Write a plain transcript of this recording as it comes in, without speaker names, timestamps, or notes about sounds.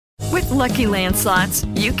Lucky Land Slots,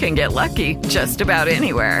 you can get lucky just about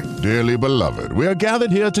anywhere. Dearly beloved, we are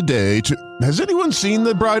gathered here today to... Has anyone seen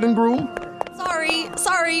the bride and groom?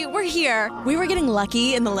 Sorry, we're here. We were getting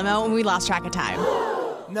lucky in the limo and we lost track of time.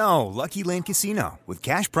 No, Lucky Land Casino, with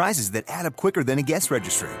cash prizes that add up quicker than a guest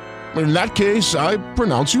registry. In that case, I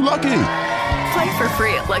pronounce you lucky. Play for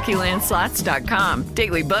free at LuckyLandSlots.com.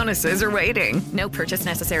 Daily bonuses are waiting. No purchase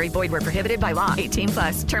necessary. Void where prohibited by law.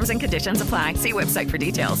 18+. Terms and conditions apply. See website for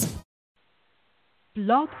details.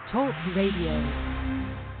 Blog Talk Radio.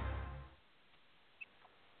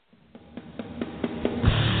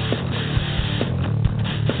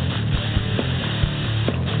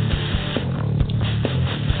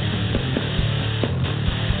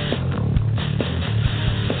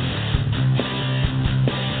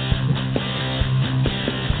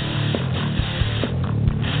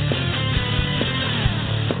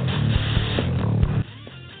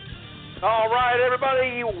 All right,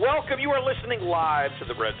 everybody, welcome. You are listening live to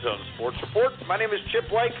the Red Zone Sports Report. My name is Chip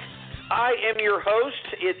Blake. I am your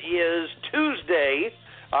host. It is Tuesday,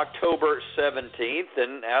 October 17th,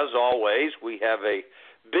 and as always, we have a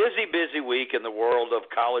busy week in the world of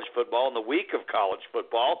college football, in the week of college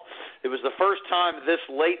football. It was the first time this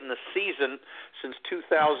late in the season since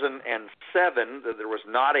 2007 that there was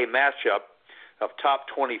not a matchup of top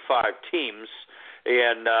 25 teams.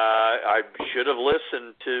 And I should have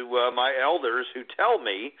listened to my elders who tell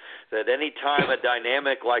me that any time a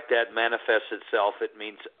dynamic like that manifests itself, it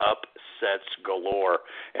means upsets galore.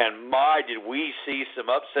 And my, did we see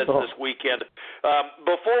some upsets this weekend.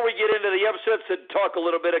 Before we get into the upsets and talk a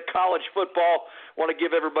little bit of college football, I want to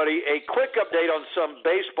give everybody a quick update on some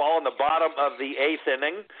baseball in the bottom of the eighth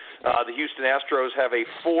inning. The Houston Astros have a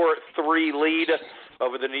 4-3 lead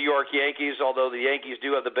over the New York Yankees, although the Yankees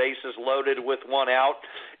do have the bases loaded with one out.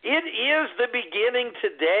 It is the beginning.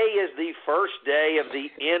 Today is the first day of the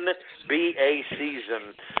NBA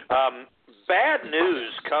season. Bad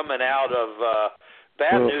news coming out of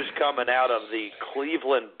the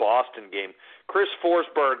Cleveland-Boston game. Chris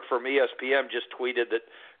Forsberg from ESPN just tweeted that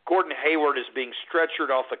Gordon Hayward is being stretchered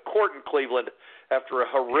off the court in Cleveland after a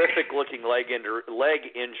horrific-looking leg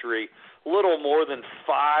injury, little more than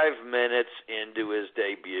 5 minutes into his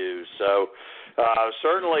debut. So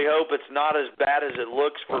certainly hope it's not as bad as it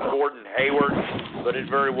looks for Gordon Hayward, but it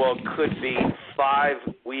very well could be 5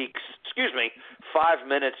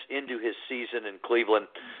 minutes into his season in Cleveland.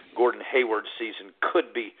 Gordon Hayward's season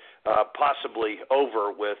could be possibly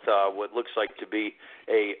over with what looks like to be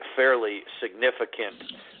a fairly significant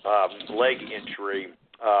leg injury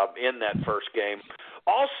in that first game.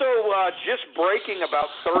 Also, just breaking about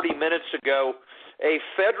 30 minutes ago, a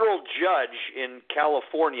federal judge in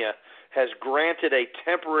California has granted a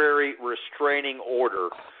temporary restraining order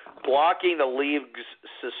blocking the league's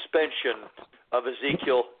suspension of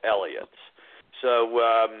Ezekiel Elliott. So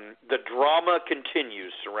the drama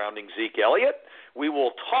continues surrounding Zeke Elliott. We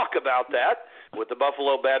will talk about that with the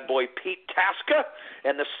Buffalo bad boy Pete Tasca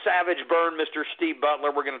and the savage burn Mr. Steve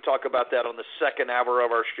Butler. We're going to talk about that on the second hour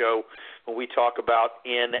of our show when we talk about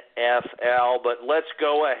NFL. But let's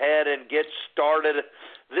go ahead and get started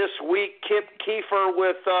this week. Kip Keefer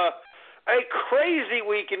with a crazy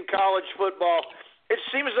week in college football. It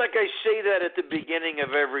seems like I say that at the beginning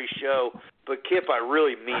of every show, but Kip, I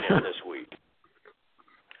really mean it this week.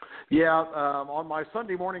 Yeah, on my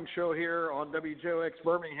Sunday morning show here on WJOX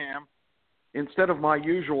Birmingham, instead of my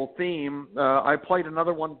usual theme, I played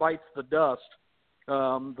Another One Bites the Dust,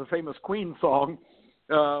 the famous Queen song,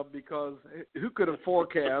 because who could have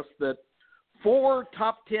forecast that 4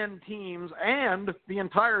 top 10 teams and the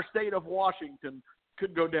entire state of Washington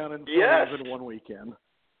could go down in flames in one weekend.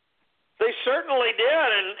 They certainly did,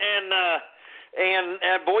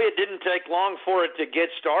 and boy, it didn't take long for it to get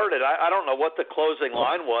started. I don't know what the closing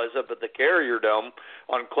line was up at the Carrier Dome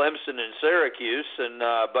on Clemson and Syracuse,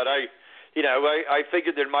 but I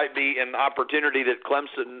figured there might be an opportunity that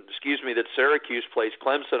Syracuse plays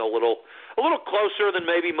Clemson a little closer than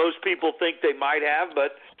maybe most people think they might have.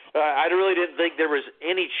 But I really didn't think there was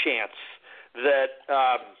any chance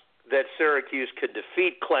that Syracuse could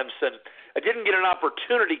defeat Clemson. I didn't get an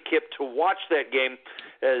opportunity, Kip, to watch that game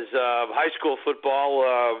as high school football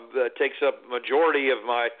takes up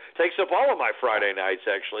all of my Friday nights,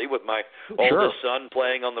 actually, with my oldest son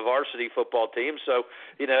playing on the varsity football team. So,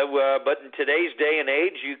 but in today's day and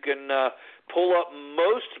age, you can pull up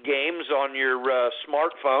most games on your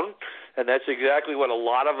smartphone, and that's exactly what a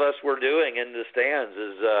lot of us were doing in the stands.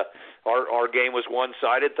 Our game was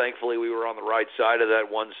one-sided. Thankfully, we were on the right side of that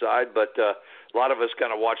one side, but a lot of us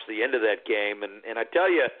kind of watched the end of that game. And I tell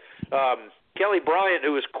you, Kelly Bryant,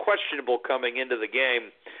 who was questionable coming into the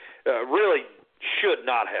game, really should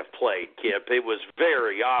not have played, Kip. It was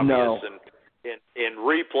very obvious in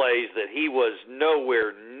replays that he was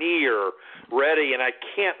nowhere near ready, and I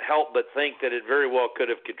can't help but think that it very well could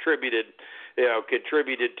have contributed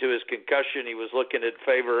to his concussion. He was looking at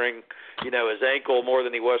favoring, his ankle more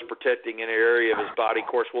than he was protecting an area of his body. Of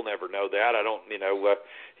course, we'll never know that. I don't,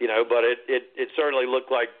 but it certainly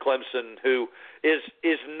looked like Clemson, who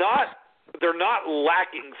is not. They're not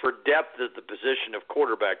lacking for depth at the position of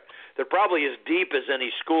quarterback. They're probably as deep as any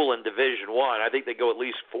school in Division I. I think they go at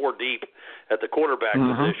least 4 deep at the quarterback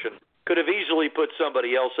position. Could have easily put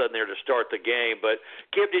somebody else in there to start the game. But,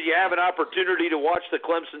 Kip, did you have an opportunity to watch the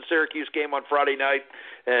Clemson-Syracuse game on Friday night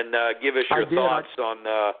and give us your thoughts on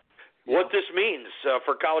what this means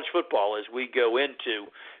for college football as we go into,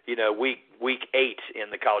 week 8 in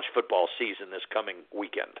the college football season this coming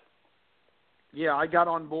weekend? Yeah, I got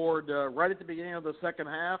on board right at the beginning of the second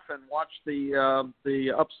half and watched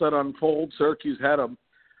the upset unfold. Syracuse had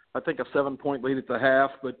I think a 7-point lead at the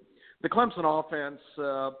half, but the Clemson offense,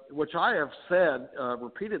 which I have said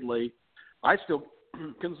repeatedly, I still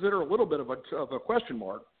consider a little bit of a question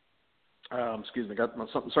mark. Excuse me, got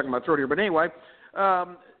something stuck in my throat here. But anyway,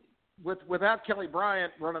 without Kelly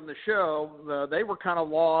Bryant running the show, they were kind of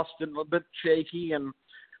lost and a bit shaky, and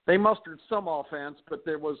they mustered some offense, but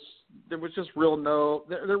there just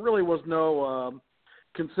there really was no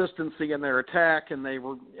consistency in their attack, and they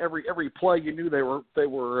were every play you knew they were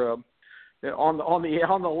on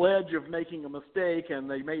the ledge of making a mistake, and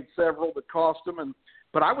they made several that cost them.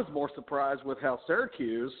 But I was more surprised with how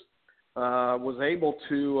Syracuse was able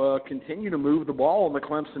to continue to move the ball in the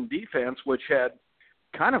Clemson defense, which had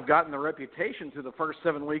kind of gotten the reputation through the first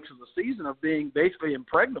 7 weeks of the season of being basically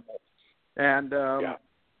impregnable, and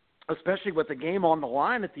especially with the game on the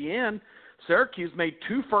line at the end, Syracuse made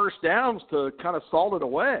 2 first downs to kind of salt it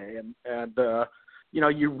away. And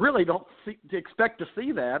you really don't expect to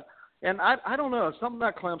see that. And I don't know, something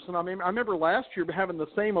about Clemson. I mean, I remember last year having the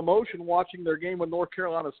same emotion watching their game with North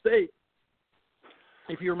Carolina State.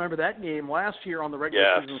 If you remember that game last year on the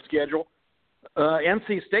regular season schedule,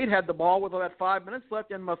 NC State had the ball with about 5 minutes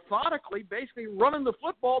left and methodically, basically running the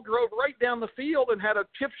football, drove right down the field and had a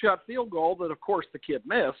chip shot field goal that, of course, the kid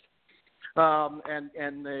missed.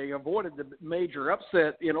 And they avoided the major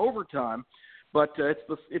upset in overtime. But it's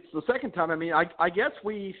the second time. I mean, I guess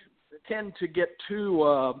we tend to get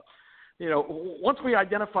too once we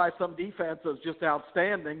identify some defense as just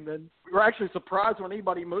outstanding, then we're actually surprised when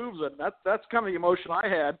anybody moves it. That's kind of the emotion I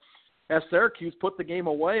had as Syracuse put the game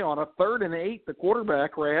away on a 3rd and 8. The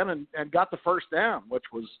quarterback ran and got the first down, which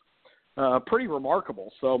was pretty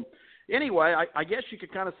remarkable. So anyway, I guess you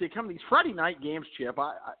could kind of see coming these Friday night games, Chip.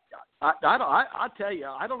 I tell you,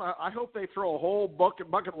 I don't know. I hope they throw a whole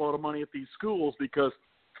bucket load of money at these schools, because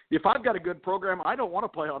if I've got a good program, I don't want to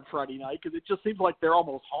play on Friday night, because it just seems like they're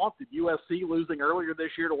almost haunted. USC losing earlier this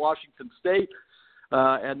year to Washington State.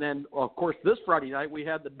 And then, of course, this Friday night we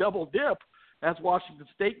had the double dip as Washington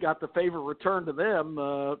State got the favor returned to them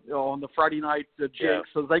on the Friday night jinx.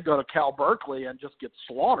 So they go to Cal Berkeley and just get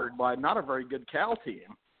slaughtered by not a very good Cal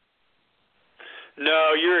team.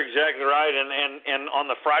 No, you're exactly right. And on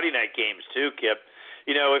the Friday night games too, Kip,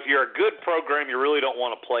 if you're a good program, you really don't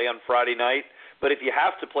want to play on Friday night. But if you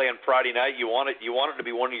have to play on Friday night, you want it to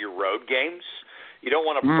be one of your road games. You don't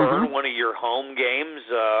want to burn one of your home games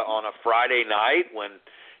on a Friday night when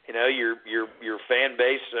your fan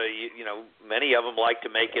base. Many of them like to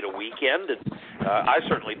make it a weekend, and I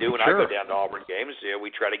certainly do when I go down to Auburn games. We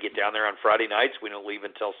try to get down there on Friday nights. We don't leave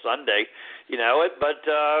until Sunday. But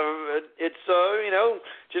it's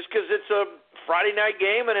just because it's a Friday night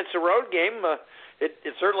game and it's a road game.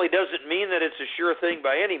 It certainly doesn't mean that it's a sure thing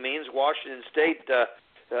by any means. Washington State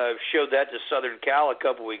showed that to Southern Cal a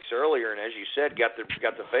couple weeks earlier, and as you said, got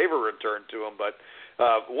the favor returned to them. But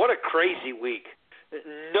what a crazy week!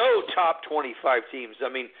 No top 25 teams. I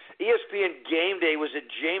mean, ESPN Game Day was at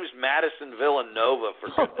James Madison Villanova, for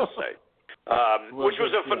goodness sake. Which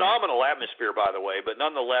was a phenomenal atmosphere, by the way. But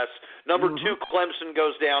nonetheless, number 2, Clemson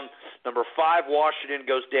goes down. Number 5, Washington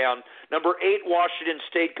goes down. Number 8, Washington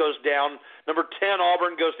State goes down. Number 10,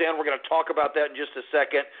 Auburn goes down. We're going to talk about that in just a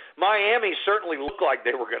second. Miami certainly looked like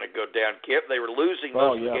they were going to go down, Kip. They were losing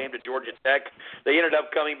most of the game to Georgia Tech. They ended up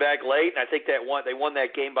coming back late, and I think they won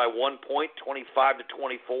that game by 1 point,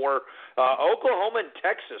 25-24. Oklahoma and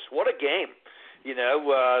Texas, what a game.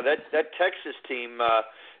 That Texas team,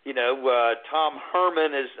 Tom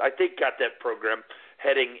Herman I think got that program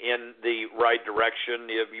heading in the right direction.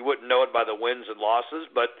 You wouldn't know it by the wins and losses,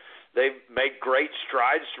 but they've made great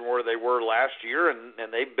strides from where they were last year, and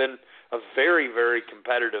they've been a very, very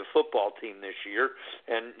competitive football team this year.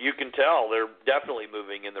 And you can tell they're definitely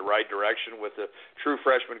moving in the right direction with the true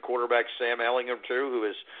freshman quarterback Sam Ehlinger, too, who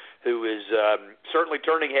is certainly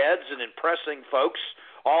turning heads and impressing folks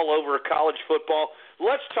all over college football.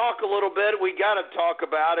 Let's talk a little bit. We got to talk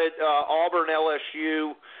about it. Auburn,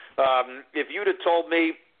 LSU. If you'd have told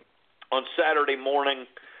me on Saturday morning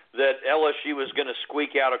that LSU was going to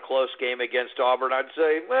squeak out a close game against Auburn, I'd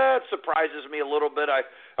say, it surprises me a little bit. I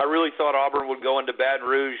really thought Auburn would go into Baton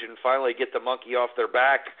Rouge and finally get the monkey off their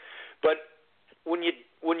back. But when you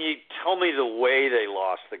tell me the way they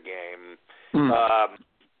lost the game,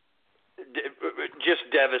 just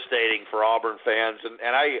devastating for Auburn fans, and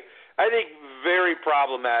I think very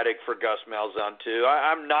problematic for Gus Malzahn too.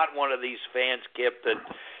 I'm not one of these fans, Kip, that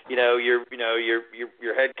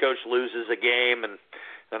your head coach loses a game and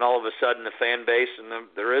then all of a sudden the fan base, and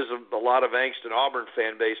there is a lot of angst in Auburn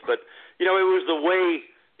fan base, but it was the way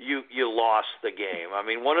you lost the game. I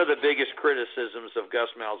mean, one of the biggest criticisms of Gus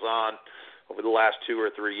Malzahn over the last 2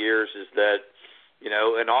 or 3 years is that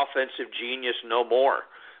an offensive genius no more.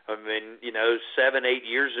 I mean, 7-8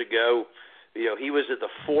 years ago, he was at the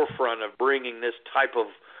forefront of bringing this type of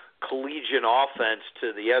collegian offense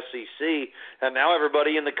to the SEC, and now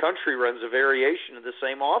everybody in the country runs a variation of the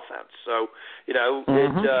same offense. So,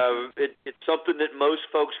 it's something that most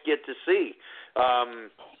folks get to see.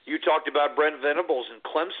 You talked about Brent Venables and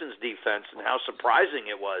Clemson's defense and how surprising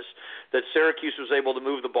it was that Syracuse was able to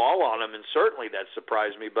move the ball on them, and certainly that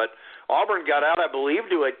surprised me. But Auburn got out, I believe,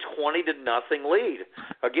 to a 20-0 lead.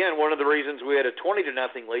 Again, one of the reasons we had a 20-0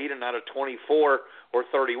 lead and not a 24 or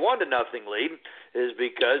 31-0 lead is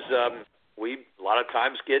because we a lot of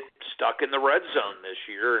times get stuck in the red zone this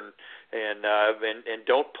year and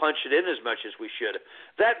don't punch it in as much as we should.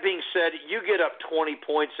 That being said, you get up 20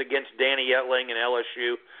 points against Danny Etling and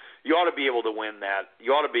LSU, you ought to be able to win that.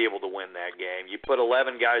 You ought to be able to win that game. You put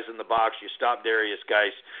 11 guys in the box, you stop Darius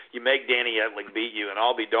Geis, you make Danny Etling beat you, and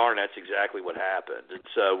I'll be darned, that's exactly what happened. And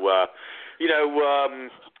so, I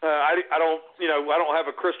don't have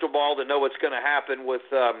a crystal ball to know what's going to happen with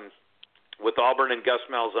Auburn and Gus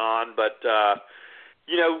Malzahn, but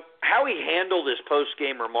how he handled his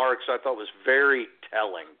post-game remarks I thought was very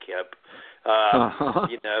telling, Kip. How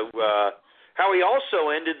he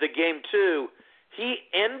also ended the game, too. He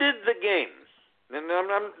ended the game, and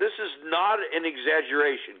this is not an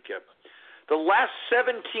exaggeration, Kip. The last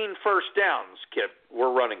 17 first downs, Kip,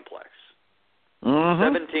 were running plays.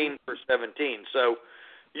 17 for 17. So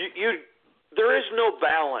there is no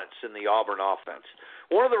balance in the Auburn offense.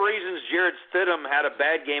 One of the reasons Jarrett Stidham had a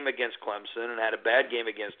bad game against Clemson and had a bad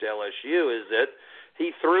game against LSU is that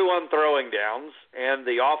he threw on throwing downs and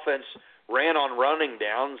the offense ran on running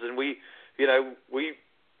downs, and we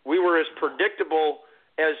were as predictable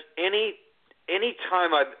as any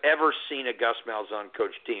time I've ever seen a Gus Malzahn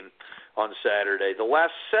coach team on Saturday. The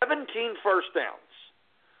last 17 first downs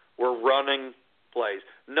were running plays.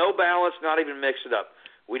 No balance, not even mix it up.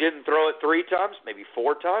 We didn't throw it 3 times, maybe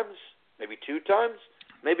 4 times, maybe 2 times,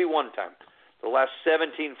 maybe 1 time. The last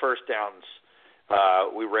 17 first downs,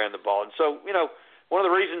 we ran the ball. And so, one of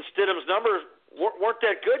the reasons Stidham's numbers weren't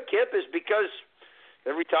that good, Kip, is because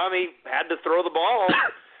every time he had to throw the ball,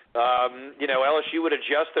 LSU would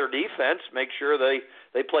adjust their defense, make sure they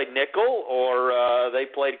played nickel or they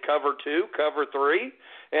played cover 2, cover 3,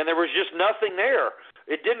 and there was just nothing there.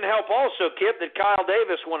 It didn't help also, Kip, that Kyle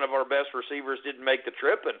Davis, one of our best receivers, didn't make the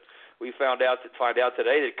trip, and we find out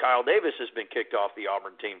today that Kyle Davis has been kicked off the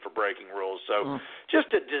Auburn team for breaking rules. So just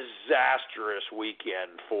a disastrous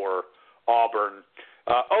weekend for Auburn.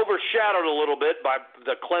 Overshadowed a little bit by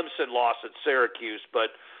the Clemson loss at Syracuse, but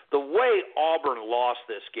the way Auburn lost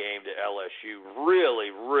this game to LSU really,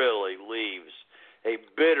 really leaves a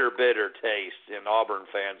bitter, bitter taste in Auburn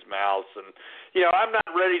fans' mouths. And, I'm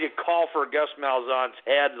not ready to call for Gus Malzahn's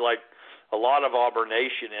head like a lot of Auburn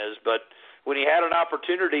Nation is, but when he had an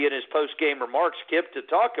opportunity in his post-game remarks, Kip, to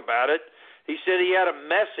talk about it, he said he had a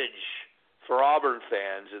message for Auburn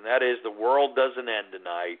fans, and that is the world doesn't end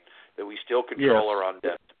tonight, that we still control our own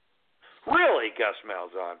destiny. Really, Gus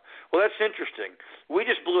Malzahn? Well, that's interesting. We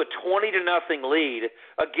just blew a 20-0 lead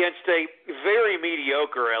against a very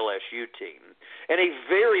mediocre LSU team and a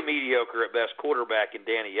very mediocre at best quarterback in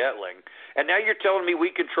Danny Etling. And now you're telling me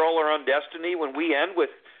we control our own destiny when we end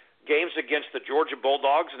with games against the Georgia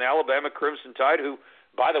Bulldogs and Alabama Crimson Tide, who,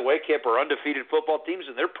 by the way, Kip, are undefeated football teams,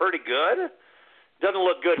 and they're pretty good? Doesn't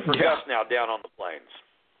look good for Gus now down on the Plains.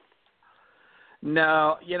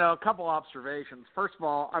 No, a couple observations. First of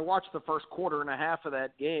all, I watched the first quarter and a half of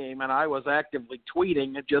that game, and I was actively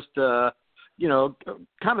tweeting just,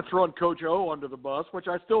 kind of throwing Coach O under the bus, which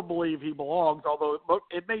I still believe he belongs, although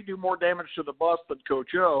it may do more damage to the bus than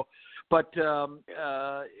Coach O. But,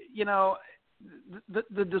 the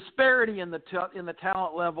disparity in the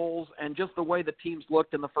talent levels and just the way the teams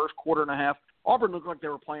looked in the first quarter and a half, Auburn looked like they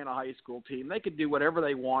were playing a high school team. They could do whatever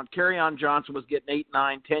they want. Kerryon Johnson was getting 8,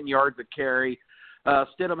 9, 10 yards a carry.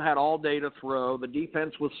 Stidham had all day to throw. The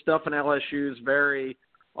defense was stuffing LSU's very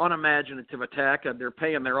unimaginative attack. They're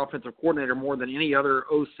paying their offensive coordinator more than any other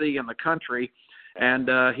OC in the country. And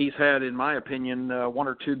he's had, in my opinion, one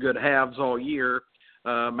or two good halves all year,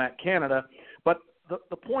 Matt Canada. But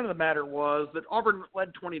the point of the matter was that Auburn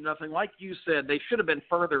led 20-0. Like you said, they should have been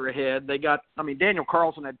further ahead. Daniel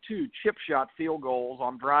Carlson had 2 chip shot field goals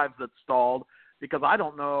on drives that stalled. Because I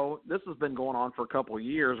don't know, this has been going on for a couple of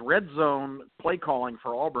years. Red zone play calling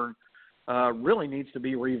for Auburn really needs to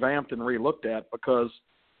be revamped and relooked at because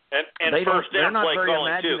they're not very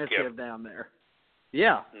imaginative down there.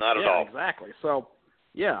 Yeah, not at all. Exactly. So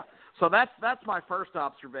that's my first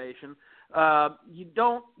observation. You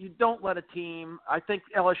don't let a team. I think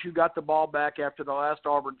LSU got the ball back after the last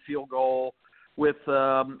Auburn field goal with,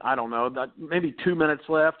 maybe 2 minutes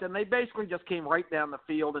left, and they basically just came right down the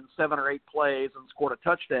field in 7 or 8 plays and scored a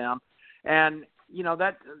touchdown. And,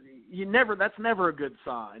 that's never a good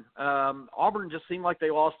sign. Auburn just seemed like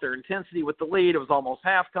they lost their intensity with the lead. It was almost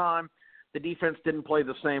halftime. The defense didn't play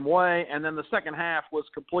the same way, and then the second half was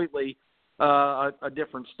completely a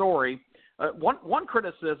different story. One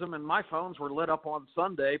criticism, and my phones were lit up on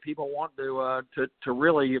Sunday. People want to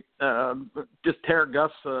really just tear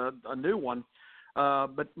Gus a new one.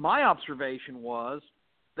 But my observation was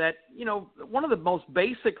that, one of the most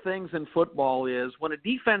basic things in football is when a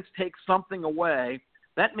defense takes something away,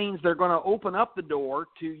 that means they're going to open up the door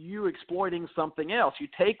to you exploiting something else. You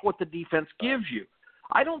take what the defense gives you.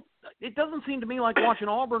 It doesn't seem to me like watching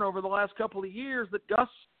Auburn over the last couple of years that Gus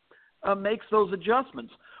makes those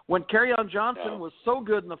adjustments. When Kerryon Johnson was so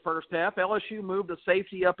good in the first half, LSU moved a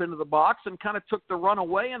safety up into the box and kind of took the run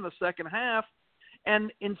away in the second half.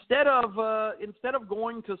 And instead of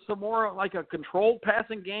going to some more like a controlled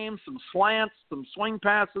passing game, some slants, some swing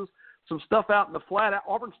passes, some stuff out in the flat,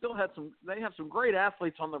 Auburn still had they have some great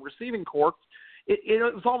athletes on the receiving corps.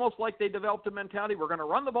 It was almost like they developed a mentality, we're going to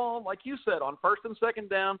run the ball, like you said, on first and second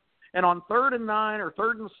down, and on 3rd and 9 or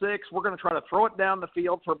 3rd and 6, we're going to try to throw it down the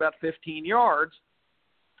field for about 15 yards.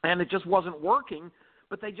 And it just wasn't working,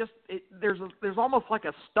 but there's almost like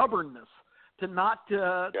a stubbornness to not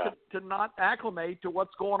acclimate to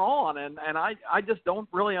what's going on, and I just don't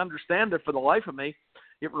really understand it for the life of me.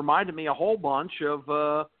 It reminded me a whole bunch of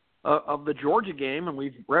the Georgia game, and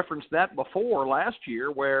we've referenced that before last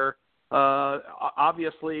year, where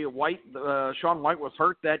obviously Sean White was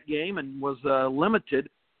hurt that game and was limited,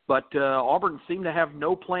 but Auburn seemed to have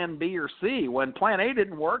no plan B or C. When plan A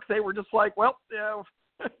didn't work, they were just like, well,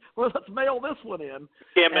 let's mail this one in.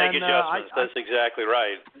 Can't make adjustments. That's exactly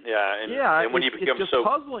right. Yeah, and when you become it's just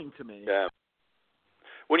puzzling to me. Yeah.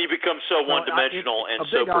 When you become so one-dimensional and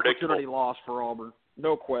so predictable. A big opportunity loss for Auburn,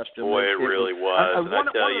 no question. Boy, it really was. One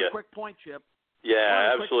other quick point, Chip.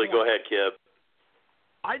 Yeah, absolutely. Go ahead, Kip.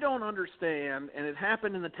 I don't understand, and it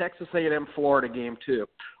happened in the Texas A&M Florida game too.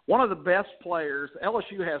 One of the best players,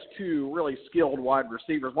 LSU has 2 really skilled wide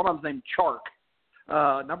receivers. One of them's named Chark,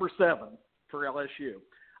 number 7 for LSU.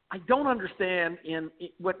 I don't understand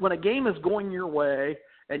when a game is going your way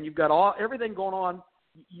and you've got everything going on,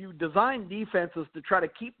 you design defenses to try to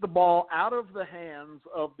keep the ball out of the hands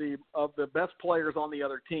of the best players on the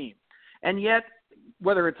other team. And yet,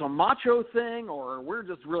 whether it's a macho thing or we're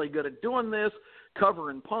just really good at doing this,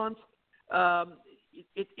 covering punts,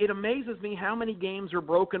 it amazes me how many games are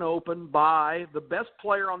broken open by the best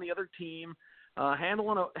player on the other team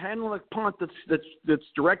handling a punt that's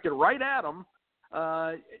directed right at them.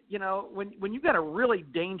 When you got a really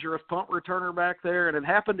dangerous punt returner back there, and it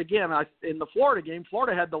happened again in the Florida game.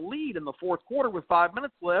 Florida had the lead in the fourth quarter with 5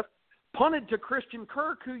 minutes left, punted to Christian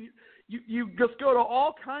Kirk, who you just go to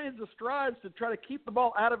all kinds of strides to try to keep the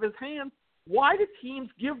ball out of his hands. Why do teams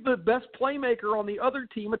give the best playmaker on the other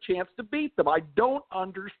team a chance to beat them? I don't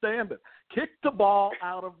understand it. Kick the ball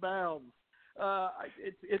out of bounds.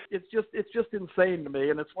 It's just insane to me,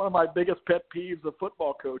 and it's one of my biggest pet peeves of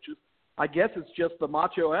football coaches. I guess it's just the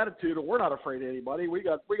macho attitude of we're not afraid of anybody. We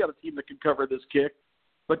got a team that can cover this kick.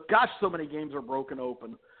 But gosh, so many games are broken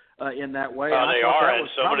open in that way. They are, and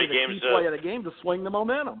so many games. The key play of the game to swing the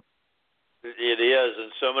momentum. It is, and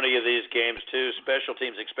so many of these games, too, special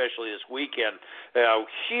teams, especially this weekend,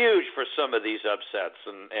 huge for some of these upsets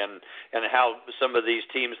and how some of these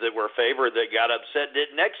teams that were favored that got upset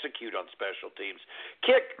didn't execute on special teams.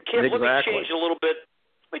 Kit, exactly. Let me change a little bit.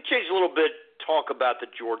 Talk about the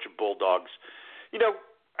Georgia Bulldogs. You know,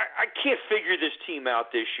 I can't figure this team out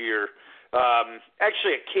this year.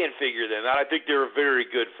 Actually, I can't figure them out. I think they're a very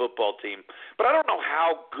good football team, but I don't know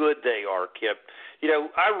how good they are, Kip. You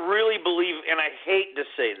know, I really believe, and I hate to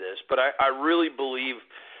say this, but I really believe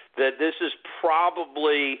that this is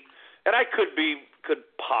probably, and I could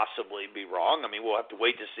possibly be wrong. I mean, we'll have to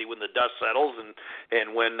wait to see when the dust settles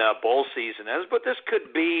and when bowl season ends, but this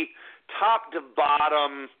could be top to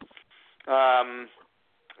bottom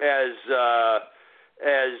as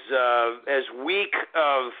weak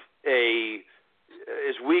of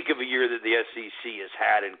a year that the SEC has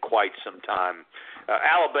had in quite some time.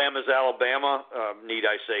 Alabama's Alabama, need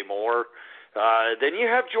I say more? Then you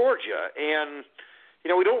have Georgia, and you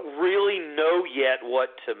know we don't really know yet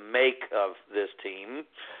what to make of this team.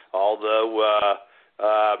 Although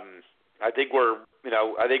I think we're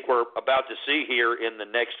about to see here in the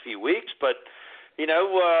next few weeks. But you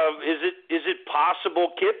know, is it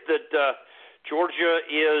possible, Kip, that Georgia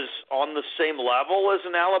is on the same level as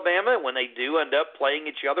an Alabama when they do end up playing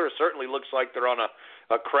each other? It certainly looks like they're on a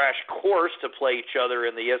crash course to play each other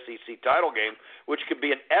in the SEC title game, which could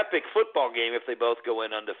be an epic football game if they both go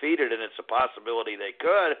in undefeated, and it's a possibility they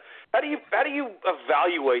could. How do you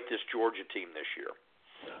evaluate this Georgia team this year?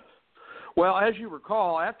 Well, as you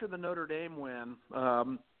recall, after the Notre Dame win, I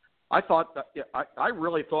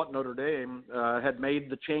really thought Notre Dame had made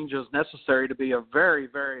the changes necessary to be a very,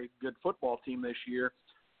 very good football team this year.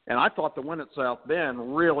 And I thought the win at South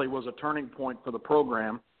Bend really was a turning point for the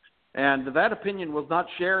program. And that opinion was not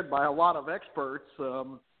shared by a lot of experts. A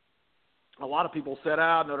lot of people said,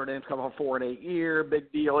 Notre Dame's coming off a 4-8 year, big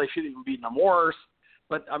deal. They should even beat them worse.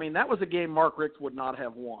 But, I mean, that was a game Mark Richt would not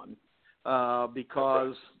have won.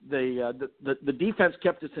 Because the defense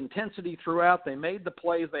kept its intensity throughout. They made the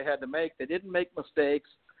plays they had to make. They didn't make mistakes.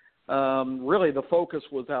 Really, the focus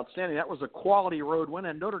was outstanding. That was a quality road win,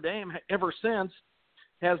 and Notre Dame, ever since,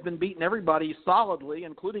 has been beating everybody solidly,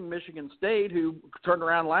 including Michigan State, who turned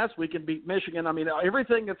around last week and beat Michigan. I mean,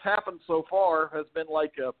 everything that's happened so far has been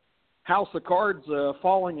like a house of cards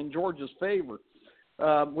falling in Georgia's favor.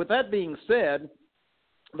 With that being said,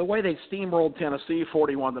 the way they steamrolled Tennessee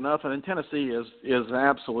 41-0, and Tennessee is an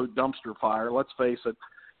absolute dumpster fire. Let's face it.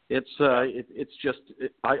 It's just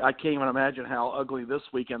I can't even imagine how ugly this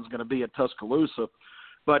weekend's going to be at Tuscaloosa.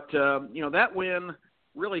 But you know, that win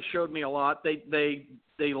really showed me a lot. They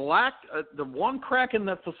lacked the one crack in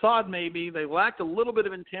the facade. Maybe they lacked a little bit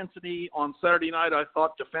of intensity on Saturday night, I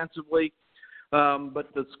thought, defensively.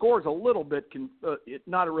 But the score's a little bit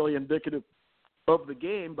not really indicative of the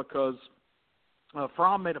game because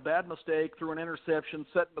Fromm made a bad mistake, threw an interception,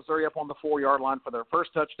 set Missouri up on the 4-yard line for their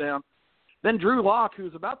first touchdown. Then Drew Lock,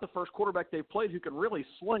 who's about the first quarterback they've played who can really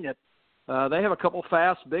sling it. They have a couple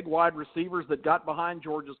fast, big, wide receivers that got behind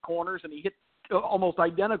Georgia's corners, and he hit almost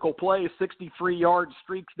identical plays, 63-yard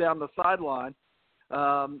streaks down the sideline.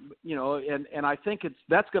 You know, and I think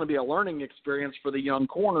that's going to be a learning experience for the young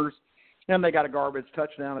corners, and they got a garbage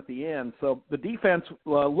touchdown at the end. So the defense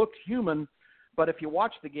looked human. But if you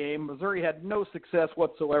watch the game, Missouri had no success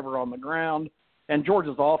whatsoever on the ground, and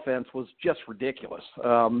Georgia's offense was just ridiculous.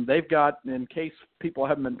 They've got, in case people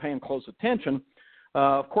haven't been paying close attention,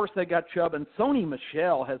 of course they got Chubb, and Sony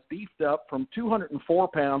Michel has beefed up from 204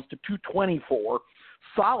 pounds to 224,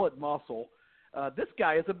 solid muscle. This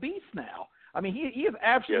guy is a beast now. I mean, he is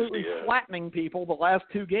absolutely flattening people the last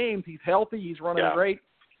two games. He's healthy. He's running great.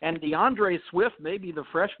 And DeAndre Swift may be the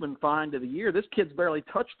freshman find of the year. This kid's barely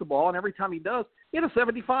touched the ball, and every time he does, he had a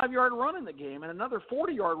 75-yard run in the game and another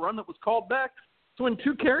 40-yard run that was called back. So in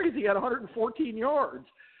 2 carries, he had 114 yards.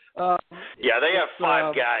 They have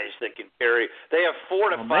 5 guys that can carry. They have 4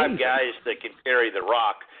 to 5 guys that can carry the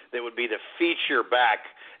rock. That would be the feature back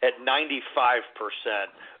at 95%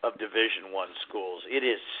 of Division I schools. It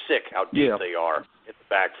is sick how deep they are in the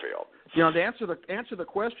backfield. You know, to answer the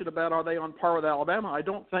question about are they on par with Alabama, I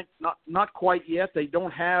don't think not quite yet. They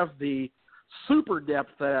don't have the super depth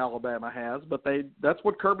that Alabama has, but that's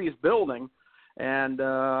what Kirby's building. And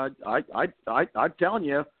I'm telling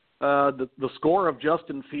you, the score of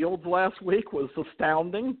Justin Fields last week was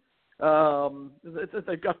astounding. They've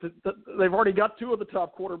already got 2 of the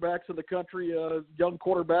top quarterbacks in the country, young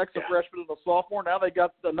quarterbacks, a freshman and a sophomore. Now they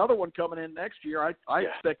got another one coming in next year. I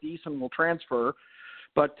expect Eason will transfer.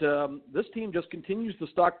 But this team just continues to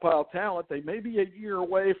stockpile talent. They may be a year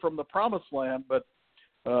away from the promised land, but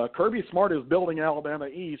Kirby Smart is building Alabama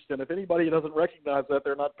East, and if anybody doesn't recognize that,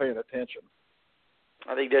 they're not paying attention.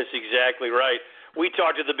 I think that's exactly right. We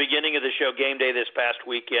talked at the beginning of the show, game day this past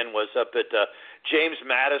weekend was up at James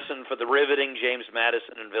Madison for the riveting James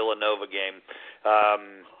Madison and Villanova game.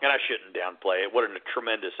 And I shouldn't downplay it. What a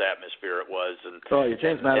tremendous atmosphere it was. And,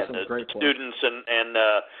 James Madison was a great place. Students and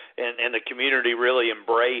the community really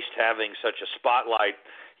embraced having such a spotlight,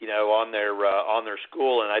 on their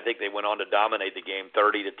school, and I think they went on to dominate the game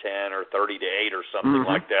 30-10 or 30-8 or something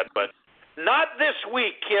like that. But not this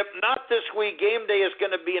week, Kip. Not this week. Game day is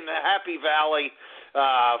going to be in the Happy Valley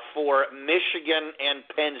for Michigan and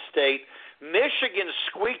Penn State. Michigan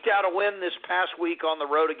squeaked out a win this past week on the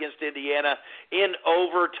road against Indiana in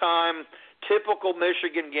overtime. Typical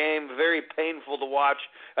Michigan game, very painful to watch.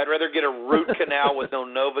 I'd rather get a root canal with no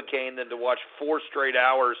Novocaine than to watch 4 straight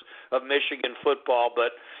hours of Michigan football.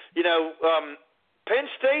 But, Penn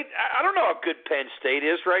State, I don't know how good Penn State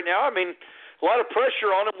is right now. I mean, a lot of pressure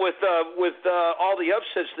on them with all the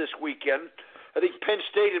upsets this weekend. I think Penn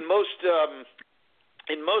State in most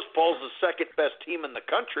polls is the second best team in the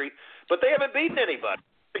country, but they haven't beaten anybody.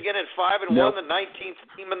 Michigan at 5-1, the 19th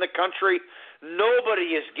team in the country.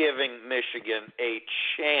 Nobody is giving Michigan a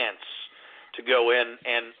chance to go in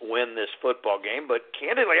and win this football game. But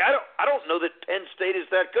candidly, I don't know that Penn State is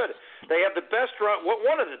that good. They have the best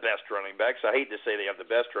one of the best running backs. I hate to say they have the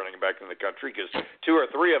best running back in the country because 2 or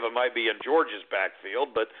 3 of them might be in Georgia's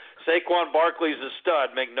backfield. But Saquon Barkley's a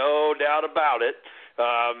stud, make no doubt about it.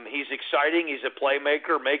 He's exciting. He's a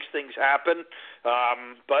playmaker, makes things happen.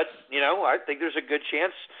 But, I think there's a good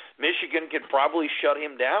chance Michigan could probably shut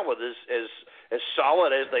him down with as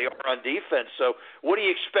solid as they are on defense. So what do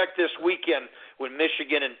you expect this weekend when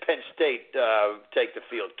Michigan and Penn State take the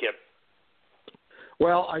field, Kip?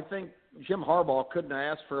 Well, I think Jim Harbaugh couldn't have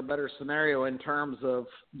asked for a better scenario in terms of,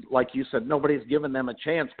 like you said, nobody's given them a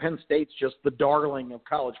chance. Penn State's just the darling of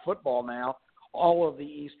college football now. All of the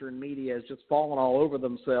Eastern media has just fallen all over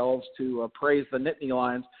themselves to praise the Nittany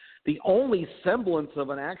Lions. The only semblance of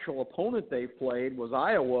an actual opponent they've played was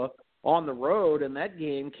Iowa on the road, and that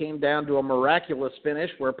game came down to a miraculous finish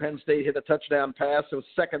where Penn State hit a touchdown pass with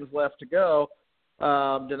seconds left to go,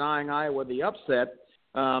 denying Iowa the upset.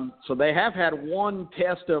 So they have had one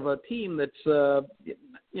test of a team that's,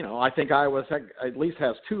 I think Iowa at least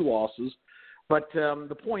has 2 losses. But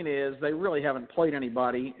the point is they really haven't played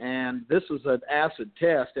anybody, and this is an acid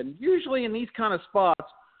test. And usually in these kind of spots,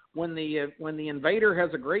 when the invader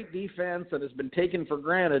has a great defense and has been taken for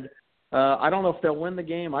granted, I don't know if they'll win the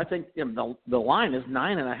game. I think the line is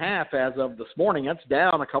 9.5 as of this morning. That's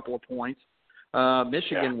down a couple of points.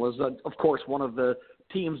 Michigan was, of course, one of the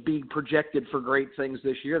teams being projected for great things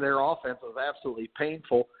this year. Their offense was absolutely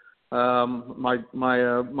painful. My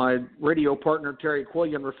radio partner Terry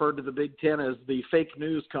Quillian referred to the Big Ten as the fake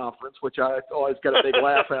news conference, which I always got a big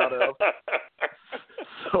laugh out of.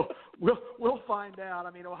 So we'll find out.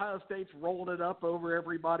 I mean, Ohio State's rolled it up over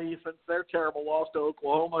everybody since their terrible loss to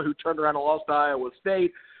Oklahoma, who turned around and lost to Iowa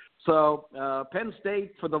State. So Penn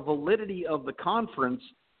State, for the validity of the conference,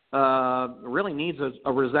 really needs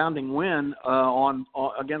a resounding win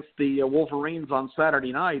against the Wolverines on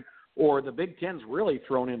Saturday night, or the Big Ten's really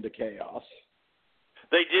thrown into chaos.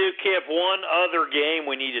 They do, Kip. One other game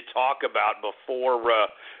we need to talk about before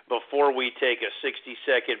we take a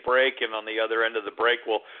 60-second break, and on the other end of the break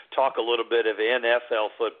we'll talk a little bit of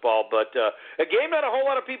NFL football. But a game not a whole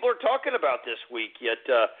lot of people are talking about this week yet.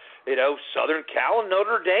 Southern Cal and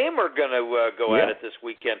Notre Dame are going to go at it this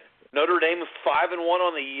weekend. Notre Dame is 5-1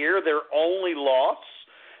 on the year. Their only loss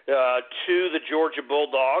to the Georgia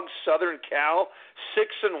Bulldogs. Southern Cal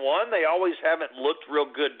 6-1. They always haven't looked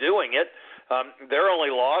real good doing it. Their only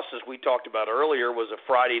loss, as we talked about earlier, was a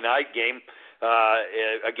Friday night game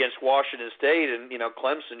against Washington State, and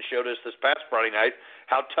Clemson showed us this past Friday night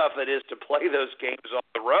how tough it is to play those games on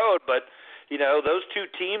the road. But those 2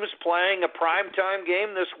 teams playing a primetime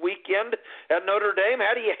game this weekend at Notre Dame.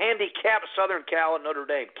 How do you handicap Southern Cal and Notre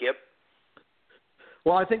Dame, Kip?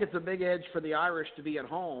 Well, I think it's a big edge for the Irish to be at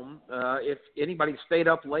home. If anybody stayed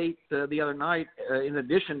up late the other night, in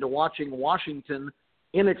addition to watching Washington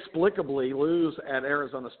inexplicably lose at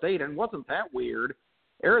Arizona State, and wasn't that weird?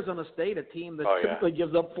 Arizona State, a team that typically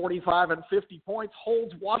gives up 45 and 50 points,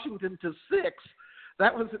 holds Washington to 6.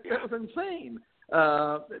 That was insane.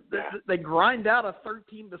 They grind out a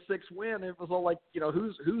 13-6 win. It was all like,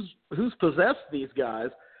 who's possessed these guys?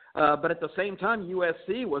 But at the same time,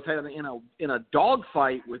 USC was in a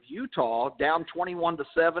dogfight with Utah, down 21-7,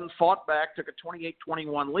 fought back, took a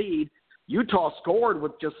 28-21 lead. Utah scored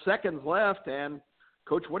with just seconds left, and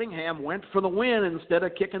Coach Whittingham went for the win instead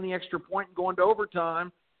of kicking the extra point and going to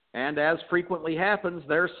overtime. And as frequently happens,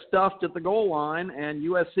 they're stuffed at the goal line, and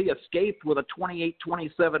USC escaped with a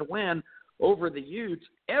 28-27 win over the Utes.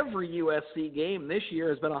 Every USC game this year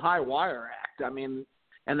has been a high wire act. I mean,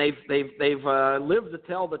 and they've lived to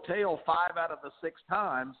tell the tale 5 out of the 6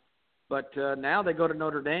 times. But now they go to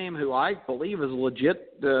Notre Dame, who I believe is a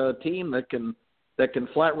legit team that can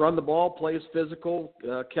flat run the ball, plays physical.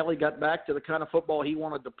 Kelly got back to the kind of football he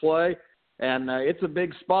wanted to play, and it's a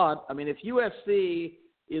big spot. I mean, if USC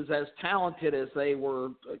is as talented as they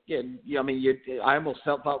were, again, I almost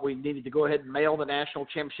thought we needed to go ahead and mail the national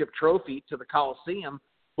championship trophy to the Coliseum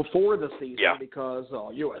before the season because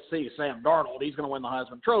USC, Sam Darnold, he's going to win the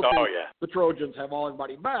Heisman Trophy. Oh, yeah. The Trojans have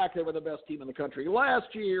everybody back. They were the best team in the country last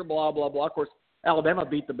year, blah, blah, blah. Of course, Alabama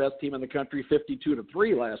beat the best team in the country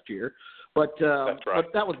 52-3 last year. But That's right.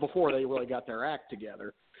 But that was before they really got their act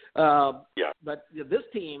together. But this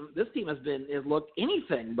team has looked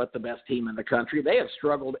anything but the best team in the country. They have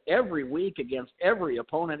struggled every week against every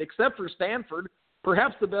opponent except for Stanford,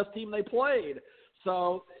 perhaps the best team they played.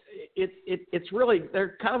 So it's really,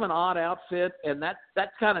 they're kind of an odd outfit, and that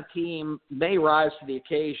kind of team may rise to the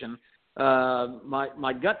occasion.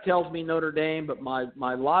 My gut tells me Notre Dame, but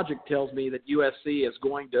my logic tells me that USC is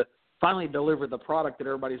going to finally deliver the product that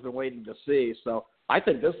everybody's been waiting to see. So I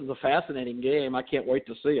think this is a fascinating game. I can't wait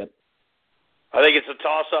to see it. I think it's a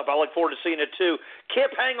toss-up. I look forward to seeing it, too. Kip,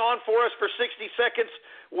 hang on for us for 60 seconds.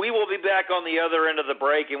 We will be back on the other end of the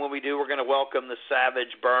break, and when we do, we're going to welcome the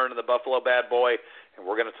Savage Burn and the Buffalo Bad Boy, and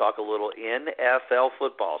we're going to talk a little NFL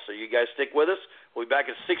football. So you guys stick with us. We'll be back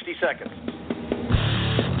in 60 seconds.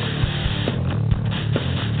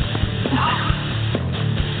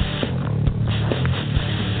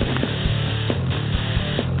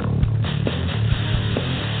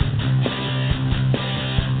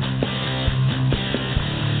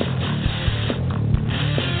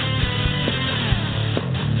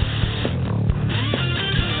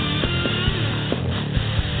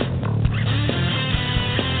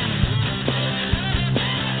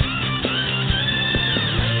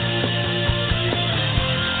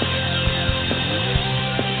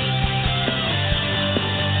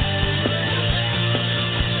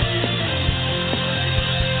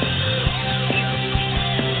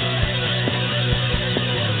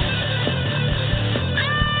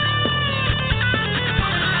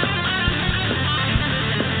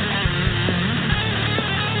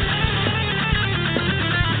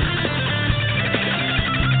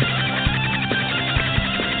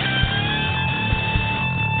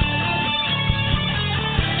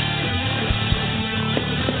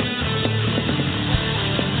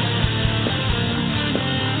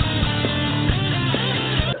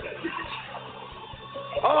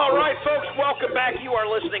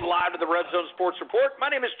 Listening live to the Red Zone Sports Report. My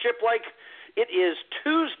name is Chip Lake. It is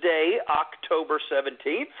Tuesday, October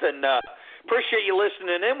 17th, and appreciate you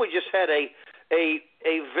listening in. We just had a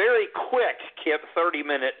very quick, Kip,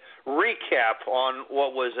 30-minute recap on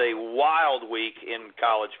what was a wild week in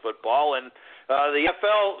college football, and the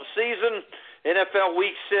NFL season, NFL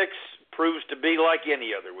Week 6, proves to be like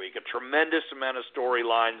any other week. A tremendous amount of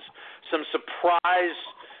storylines, some surprise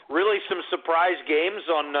games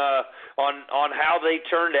on how they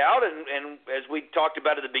turned out, and as we talked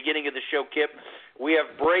about at the beginning of the show, Kip, we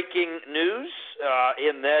have breaking news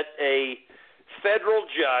in that a federal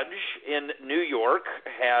judge in New York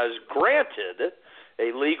has granted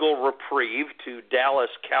a legal reprieve to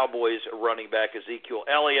Dallas Cowboys running back Ezekiel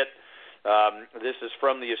Elliott. This is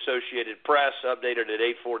from the Associated Press, updated at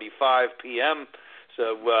 8:45 p.m.,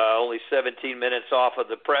 so only 17 minutes off of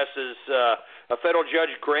the presses. A federal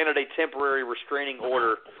judge granted a temporary restraining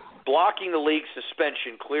order blocking the league's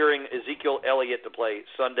suspension, clearing Ezekiel Elliott to play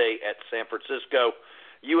Sunday at San Francisco.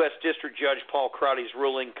 U.S. District Judge Paul Crotty's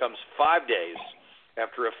ruling comes 5 days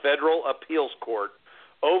after a federal appeals court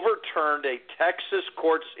overturned a Texas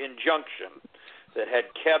court's injunction that had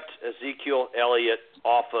kept Ezekiel Elliott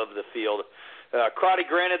off of the field. Crotty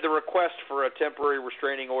granted the request for a temporary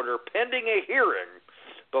restraining order pending a hearing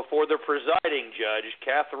before the presiding judge,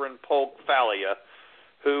 Catherine Polk-Falia,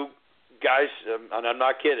 who, guys, and I'm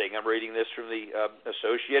not kidding, I'm reading this from the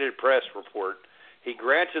Associated Press report, he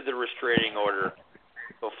granted the restraining order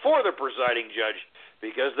before the presiding judge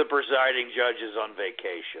because the presiding judge is on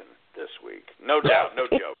vacation this week. No doubt, no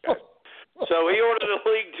joke, guys. So he ordered the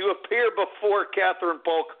league to appear before Catherine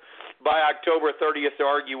Polk by October 30th to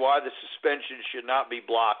argue why the suspension should not be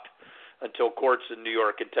blocked until courts in New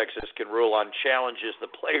York and Texas can rule on challenges the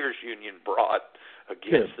Players Union brought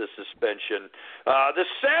against the suspension. The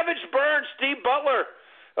Savage Burn, Steve Butler.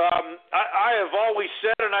 I have always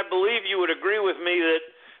said, and I believe you would agree with me, that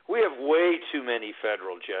we have way too many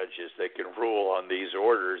federal judges that can rule on these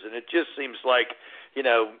orders, and it just seems like,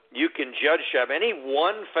 you can judge up any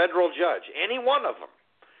one federal judge, any one of them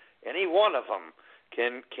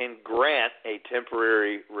can grant a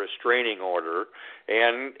temporary restraining order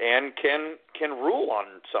and can rule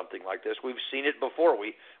on something like this. We've seen it before.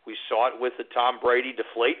 We saw it with the Tom Brady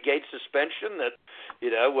Deflategate suspension that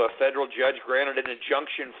a federal judge granted an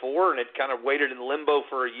injunction for, and it kind of waited in limbo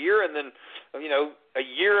for a year, and then a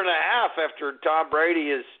year and a half after Tom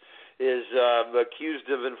Brady is accused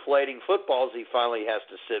of inflating footballs, he finally has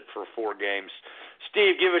to sit for 4 games.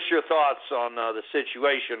 Steve, give us your thoughts on the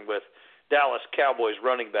situation with Dallas Cowboys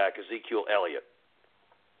running back Ezekiel Elliott.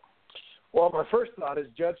 Well, my first thought is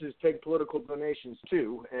judges take political donations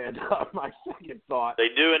too, and my second thought they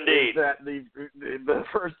do indeed is that the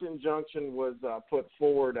first injunction was put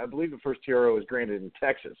forward. I believe the first TRO was granted in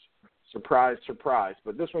Texas. Surprise, surprise!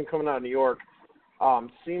 But this one coming out of New York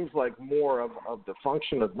seems like more of the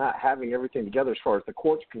function of not having everything together as far as the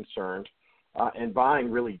court's concerned, and buying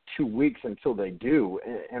really 2 weeks until they do.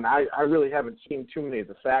 And I really haven't seen too many of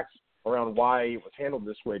the facts around why it was handled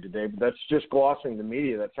this way today, but that's just glossing the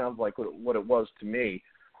media. That sounds like what it was to me.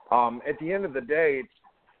 At the end of the day,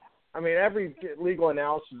 every legal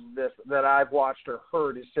analysis of this that I've watched or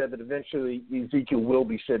heard has said that eventually Ezekiel will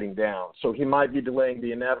be sitting down. So he might be delaying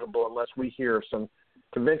the inevitable unless we hear some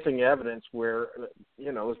convincing evidence where,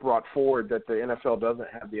 is brought forward that the NFL doesn't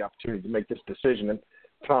have the opportunity to make this decision, and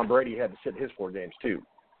Tom Brady had to sit his 4 games too.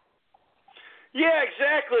 Yeah,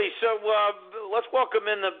 exactly. So let's welcome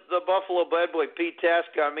in the Buffalo bad boy, Pete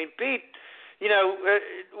Tasca. Pete,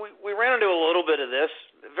 we ran into a little bit of this,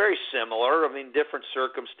 very similar. Different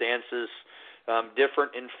circumstances,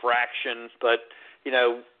 different infraction. But,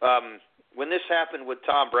 when this happened with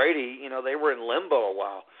Tom Brady, they were in limbo a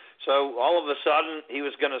while. So all of a sudden he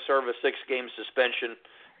was going to serve a 6-game suspension.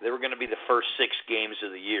 They were going to be the first 6 games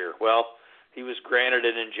of the year. Well, he was granted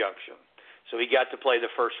an injunction. So he got to play the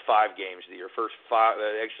first 5 games of the year. First 5,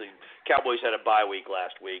 actually, Cowboys had a bye week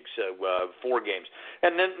last week, so 4 games.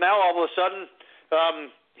 And then now all of a sudden,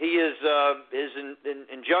 his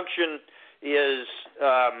injunction is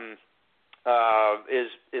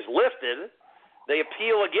lifted. They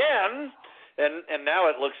appeal again, and now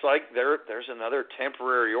it looks like there's another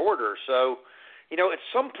temporary order. So, at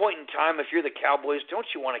some point in time, if you're the Cowboys,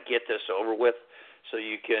 don't you want to get this over with? So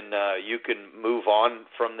you can move on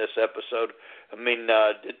from this episode.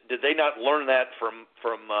 Did they not learn that from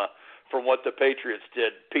what the Patriots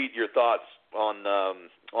did? Pete, your thoughts on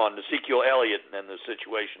Ezekiel Elliott and the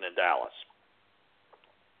situation in Dallas?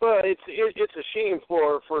 Well, it's a shame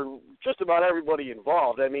for just about everybody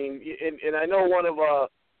involved. And I know one of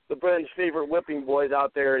the Brennan's favorite whipping boys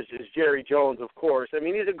out there is Jerry Jones, of course.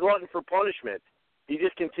 He's a glutton for punishment. He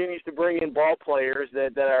just continues to bring in ball players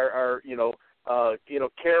that are have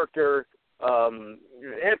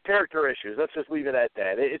character issues. Let's just leave it at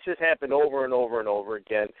that. It's just happened over and over and over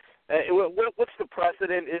again. What's the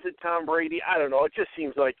precedent? Is it Tom Brady? I don't know. It just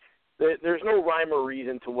seems like there's no rhyme or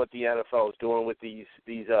reason to what the NFL is doing with these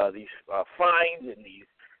fines and these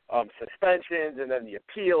suspensions and then the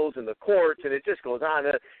appeals and the courts, and it just goes on.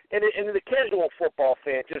 And the casual football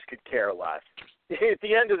fan just could care less. At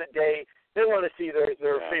the end of the day, they want to see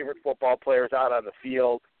their favorite football players out on the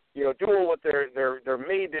field, doing what they're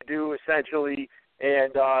made to do essentially,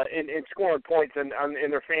 and scoring points in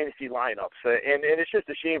their fantasy lineups. And it's just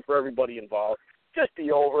a shame for everybody involved. Just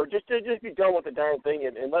be over. Just be done with the darn thing,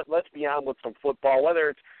 and let's be on with some football. Whether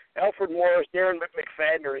it's Alfred Morris, Darren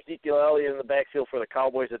McFadden, or Ezekiel Elliott in the backfield for the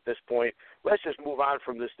Cowboys at this point, let's just move on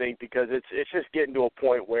from this thing, because it's just getting to a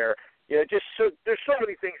point where there's so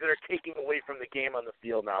many things that are taking away from the game on the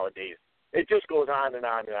field nowadays. It just goes on and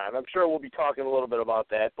on and on. I'm sure we'll be talking a little bit about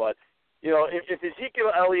that, but if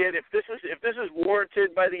Ezekiel Elliott, if this is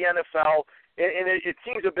warranted by the NFL, and it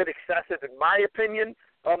seems a bit excessive in my opinion,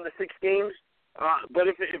 the 6 games. But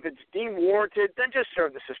if it's deemed warranted, then just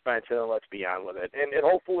serve the suspension and let's be on with it. And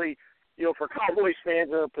hopefully, for Cowboys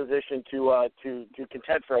fans in a position to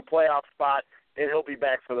contend for a playoff spot, and he'll be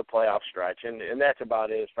back for the playoff stretch. And that's about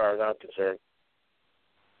it as far as I'm concerned.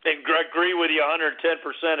 I agree with you 110%.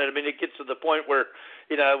 It gets to the point where,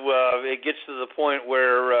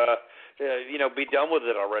 be done with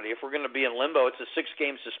it already. If we're going to be in limbo, it's a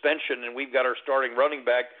 6-game suspension, and we've got our starting running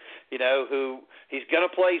back, who he's going to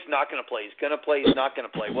play, he's not going to play, he's going to play, he's not going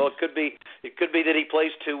to play. Well, it could be that he plays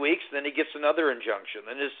 2 weeks, then he gets another injunction,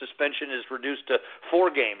 then his suspension is reduced to 4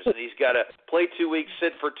 games, and he's got to play 2 weeks,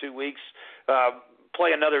 sit for 2 weeks,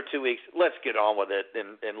 play another 2 weeks. Let's get on with it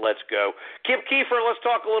and let's go. Keefer, let's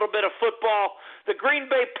talk a little bit of football. The Green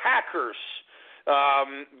Bay Packers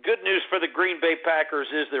Good news for the Green Bay Packers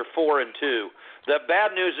is they're 4-2. The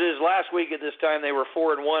bad news is last week at this time they were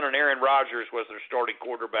 4-1, and Aaron Rodgers was their starting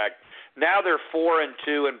quarterback. Now they're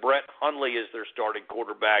 4-2, and Brett Hundley is their starting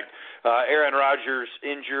quarterback. Aaron Rodgers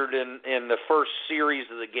injured in the first series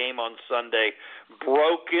of the game on Sunday,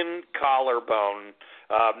 broken collarbone.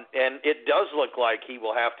 And it does look like he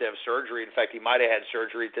will have to have surgery. In fact, he might have had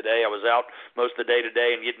surgery today. I was out most of the day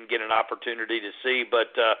today and didn't get an opportunity to see. But,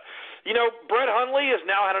 Brett Hundley has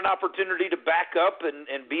now had an opportunity to back up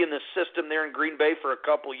and be in the system there in Green Bay for a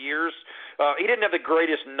couple years. He didn't have the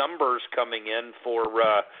greatest numbers coming in for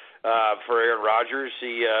Aaron Rodgers.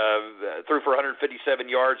 He threw for 157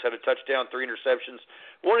 yards, had a touchdown, 3 interceptions.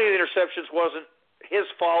 One of the interceptions wasn't his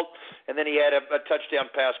fault, and then he had a touchdown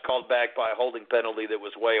pass called back by a holding penalty that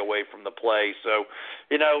was way away from the play. So,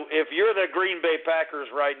 if you're the Green Bay Packers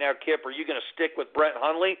right now, Kip, are you going to stick with Brett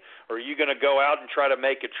Hundley, or are you going to go out and try to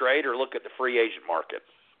make a trade or look at the free agent market?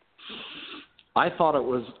 I thought it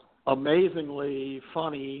was amazingly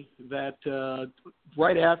funny that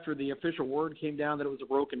right after the official word came down that it was a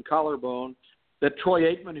broken collarbone, that Troy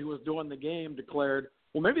Aikman, who was doing the game, declared,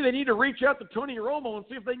 well, maybe they need to reach out to Tony Romo and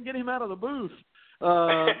see if they can get him out of the booth.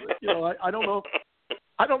 I don't know.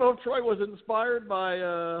 I don't know if Troy was inspired by.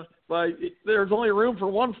 There's only room for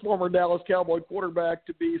one former Dallas Cowboy quarterback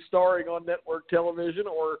to be starring on network television,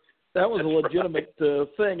 or that was a legitimate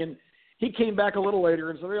thing. And he came back a little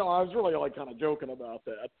later and said, I was really kind of joking about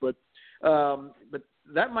that, but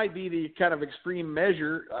that might be the kind of extreme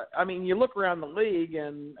measure. I mean, you look around the league,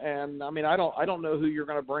 and I mean, I don't know who you're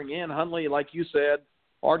going to bring in. Hundley, like you said,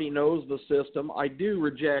 already knows the system. I do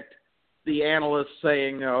reject the analysts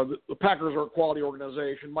saying the Packers are a quality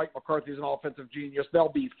organization. Mike McCarthy's an offensive genius. They'll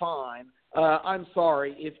be fine. I'm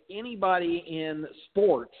sorry. If anybody in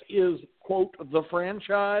sports is, quote, the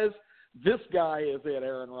franchise, this guy is it,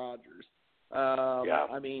 Aaron Rodgers.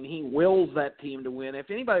 I mean, he wills that team to win.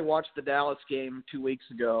 If anybody watched the Dallas game 2 weeks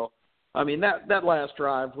ago, I mean, that last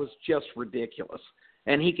drive was just ridiculous.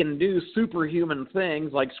 And he can do superhuman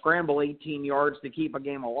things like scramble 18 yards to keep a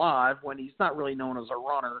game alive when he's not really known as a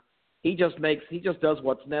runner. He just does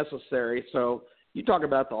what's necessary. So you talk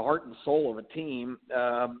about the heart and soul of a team.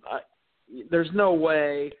 There's no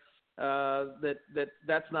way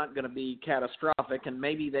that's not going to be catastrophic, and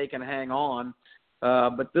maybe they can hang on.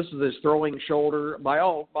 But this is his throwing shoulder. By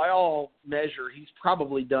all measure, he's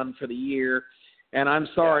probably done for the year. And I'm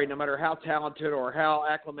sorry, no matter how talented or how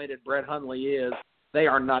acclimated Brett Hundley is, they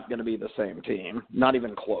are not going to be the same team, not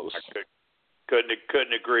even close.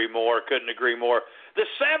 Couldn't agree more. The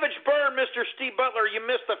Savage Burn, Mr. Steve Butler, you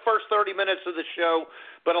missed the first 30 minutes of the show,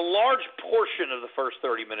 but a large portion of the first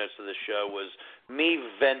 30 minutes of the show was me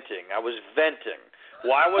venting. I was venting.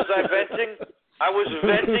 Why was I venting? I was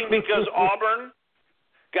venting because Auburn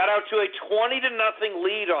got out to a 20-0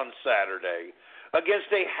 lead on Saturday against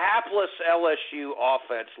a hapless LSU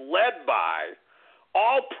offense led by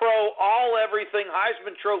all-pro, all-everything,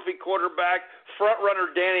 Heisman Trophy quarterback,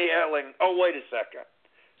 front-runner Danny Etling. Oh, wait a second.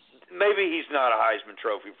 Maybe he's not a Heisman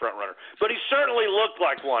Trophy front-runner, but he certainly looked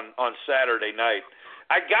like one on Saturday night.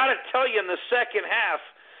 I got to tell you, in the second half,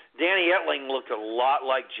 Danny Etling looked a lot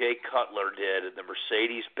like Jay Cutler did at the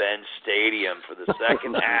Mercedes-Benz Stadium for the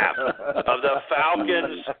second half of the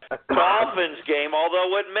Falcons-Dolphins game, although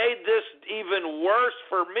what made this even worse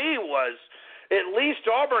for me was at least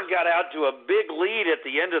Auburn got out to a big lead at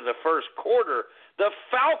the end of the first quarter. The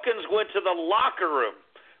Falcons went to the locker room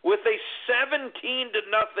with a 17-0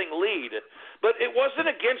 lead, but it wasn't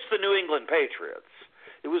against the New England Patriots.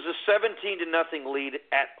 It was a 17-0 lead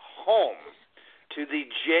at home to the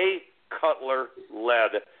Jay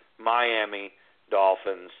Cutler-led Miami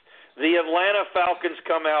Dolphins. The Atlanta Falcons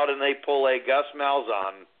come out and they pull a Gus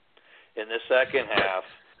Malzahn in the second half,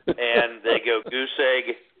 and they go goose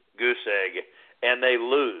egg, and they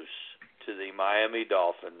lose to the Miami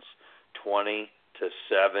Dolphins 20-17.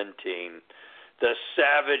 The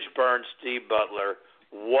Savage Burn, Steve Butler.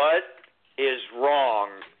 What is wrong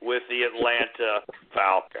with the Atlanta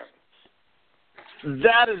Falcons?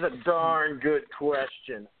 That is a darn good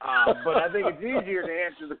question. But I think it's easier to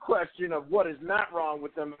answer the question of what is not wrong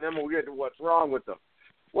with them, and then we'll get to what's wrong with them.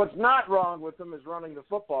 What's not wrong with them is running the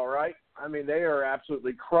football, right? I mean, they are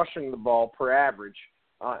absolutely crushing the ball per average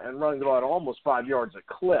and running the ball at almost 5 yards a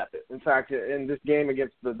clip. In fact, in this game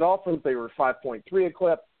against the Dolphins, they were 5.3 a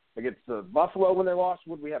clip. Against the Buffalo when they lost,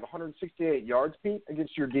 would we have 168 yards, Pete,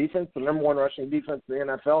 against your defense, the number one rushing defense in the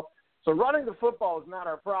NFL? So running the football is not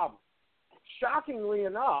our problem. Shockingly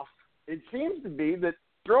enough, it seems to be that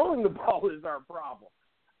throwing the ball is our problem.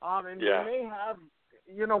 We may have,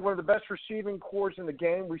 one of the best receiving corps in the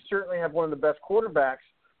game. We certainly have one of the best quarterbacks.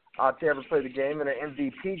 to ever play the game, and an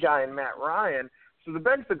MVP guy in Matt Ryan. So that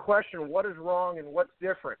begs the question, what is wrong and what's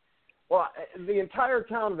different? Well, the entire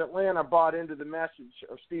town of Atlanta bought into the message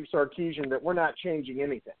of Steve Sarkisian that we're not changing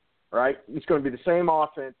anything, right? It's going to be the same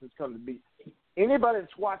offense. It's going to be anybody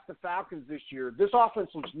that's watched the Falcons this year, this offense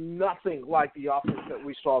looks nothing like the offense that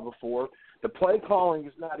we saw before. The play calling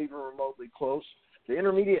is not even remotely close. The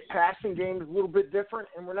intermediate passing game is a little bit different,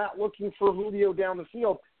 and we're not looking for Julio down the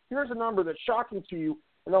field. Here's a number that's shocking to you.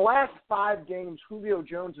 In the last 5 games, Julio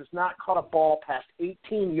Jones has not caught a ball past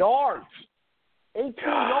 18 yards. 18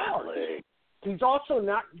 yards. He's also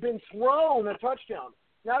not been thrown a touchdown.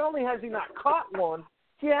 Not only has he not caught one,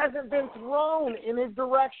 he hasn't been thrown in his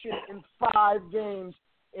direction in 5 games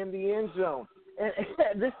in the end zone.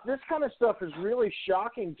 And this kind of stuff is really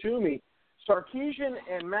shocking to me. Sarkisian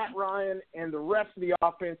and Matt Ryan and the rest of the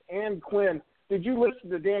offense and Quinn, did you listen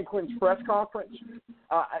to Dan Quinn's press conference?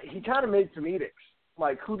 He kind of made some edicts,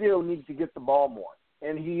 like Julio needs to get the ball more,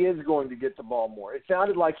 and he is going to get the ball more. It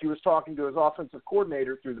sounded like he was talking to his offensive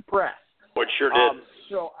coordinator through the press. Which sure did.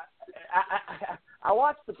 So I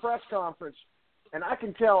watched the press conference, and I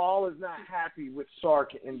can tell all is not happy with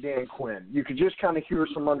Sark and Dan Quinn. You could just kind of hear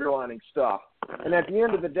some underlining stuff. And at the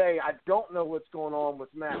end of the day, I don't know what's going on with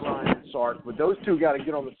Matt Ryan and Sark, but those two got to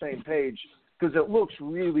get on the same page because it looks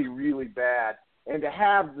really, really bad. And to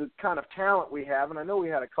have the kind of talent we have, and I know we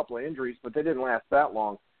had a couple of injuries, but they didn't last that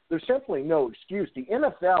long, there's simply no excuse. The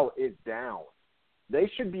NFL is down.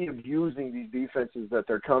 They should be abusing these defenses that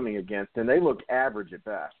they're coming against, and they look average at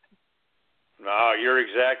best. No, you're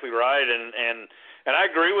exactly right, and I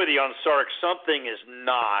agree with you on Sark. Something is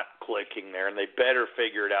not clicking there, and they better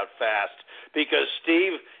figure it out fast because,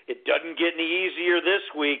 Steve, it doesn't get any easier this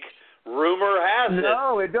week. Rumor has it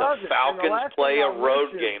the Falcons play a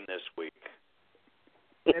road game this week.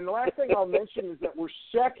 And the last thing I'll mention is that we're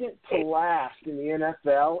second to last in the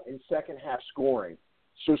NFL in second-half scoring.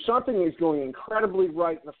 So something is going incredibly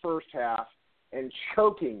right in the first half and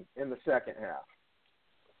choking in the second half.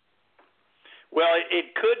 Well,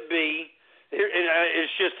 it could be,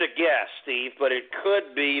 it's just a guess, Steve, but it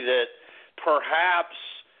could be that perhaps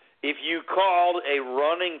if you called a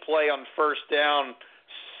running play on first down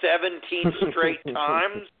 17 straight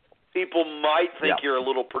times, people might think you're a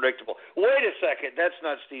little predictable. Wait a second, that's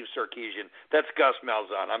not Steve Sarkisian. That's Gus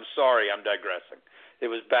Malzahn. I'm sorry, I'm digressing. It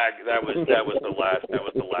was back. That was the last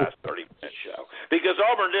 30-minute show because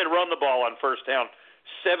Auburn did run the ball on first down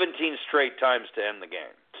 17 straight times to end the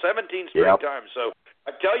game. 17 straight times. So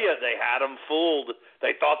I tell you, they had them fooled.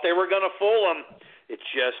 They thought they were going to fool them. It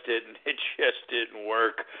just didn't. It just didn't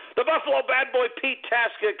work. The Buffalo bad boy Pete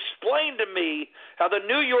Taska explained to me how the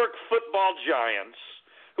New York Football Giants,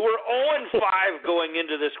 who were 0-5 going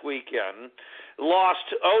into this weekend, lost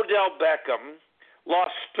Odell Beckham,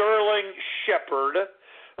 lost Sterling Shepard,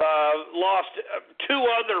 lost 2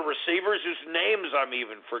 other receivers whose names I'm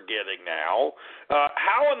even forgetting now.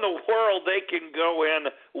 How in the world they can go in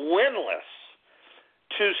winless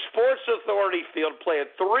to Sports Authority Field, play a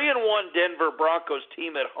 3-1 Denver Broncos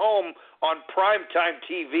team at home on primetime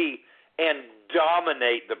TV, and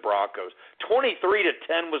dominate the Broncos.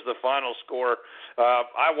 23-10 was the final score.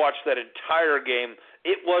 I watched that entire game.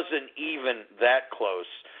 It wasn't even that close.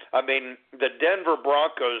 I mean, the Denver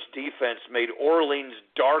Broncos defense made Orleans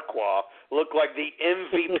Darkwa look like the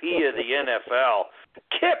MVP of the NFL.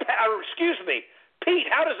 Pete,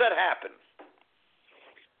 how does that happen?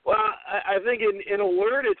 Well, I think in a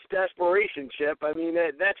word, it's desperation, Chip. I mean,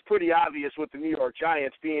 that's pretty obvious with the New York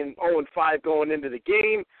Giants being 0-5 going into the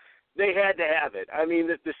game. They had to have it. I mean,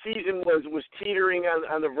 the season was teetering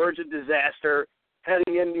on the verge of disaster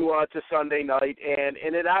heading into to Sunday night, and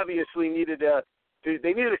it obviously needed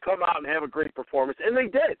they needed to come out and have a great performance, and they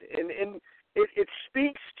did. And it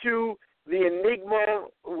speaks to the enigma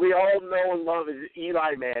we all know and love is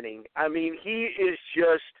Eli Manning. I mean, he is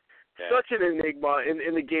just such an enigma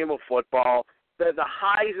in the game of football. The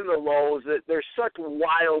highs and the lows, that there's such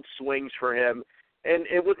wild swings for him. And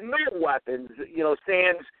with no weapons,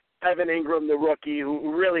 sans Evan Ingram, the rookie,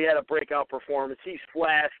 who really had a breakout performance. He's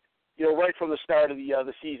flashed, right from the start of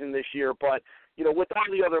the season this year. But, with all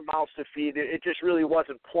the other mouths to feed, it just really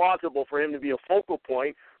wasn't plausible for him to be a focal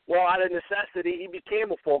point. Well, out of necessity, he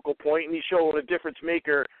became a focal point, and he showed a difference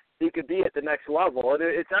maker he could be at the next level. And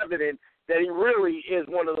it's evident that he really is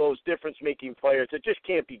one of those difference-making players that just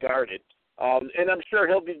can't be guarded. And I'm sure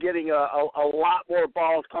he'll be getting a lot more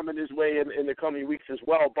balls coming his way in the coming weeks as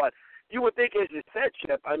well. But you would think, as you said,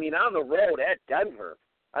 Chip, I mean, on the road at Denver,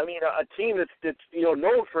 I mean, a team that's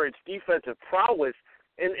known for its defensive prowess,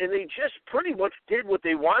 and they just pretty much did what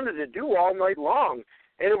they wanted to do all night long.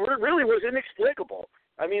 And it really was inexplicable.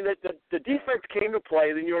 I mean, the defense came to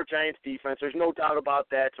play, the New York Giants defense. There's no doubt about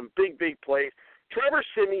that. Some big plays. Trevor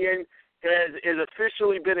Siemian is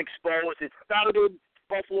officially been exposed. It started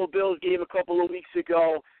Buffalo Bills game a couple of weeks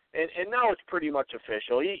ago, and now it's pretty much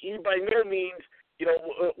official. He by no means,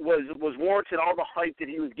 was warranted all the hype that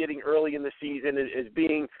he was getting early in the season as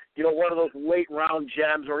being, one of those late round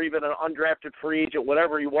gems or even an undrafted free agent,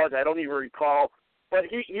 whatever he was. I don't even recall. But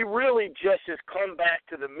he really just has come back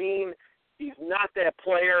to the mean. He's not that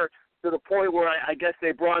player to the point where I guess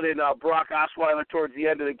they brought in Brock Osweiler towards the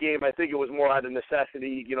end of the game. I think it was more out of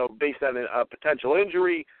necessity, based on a potential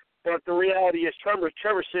injury. But the reality is Trevor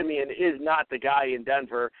Siemian is not the guy in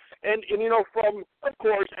Denver. And from, of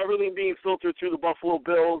course, everything being filtered through the Buffalo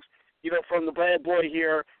Bills, from the bad boy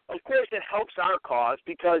here, of course it helps our cause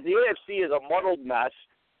because the AFC is a muddled mess.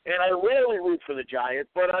 And I rarely root for the Giants.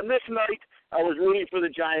 But on this night, I was rooting for the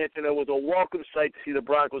Giants, and it was a welcome sight to see the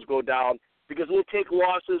Broncos go down because we'll take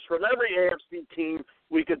losses from every AFC team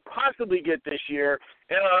we could possibly get this year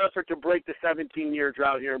in our effort to break the 17-year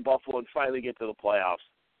drought here in Buffalo and finally get to the playoffs.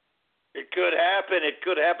 It could happen. It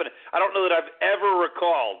could happen. I don't know that I've ever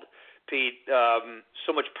recalled, Pete,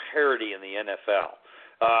 so much parity in the NFL.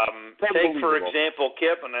 Take, for example,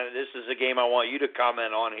 Kip, and this is a game I want you to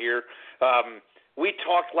comment on here. We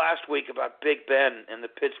talked last week about Big Ben and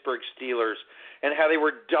the Pittsburgh Steelers and how they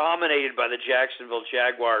were dominated by the Jacksonville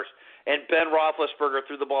Jaguars. And Ben Roethlisberger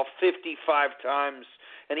threw the ball 55 times,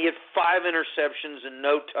 and he had 5 interceptions and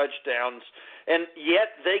no touchdowns. And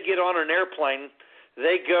yet they get on an airplane.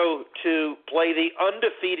 They go to play the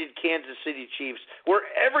undefeated Kansas City Chiefs, where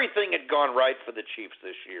everything had gone right for the Chiefs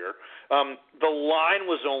this year. The line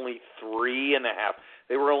was only 3.5.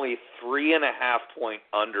 They were only 3.5-point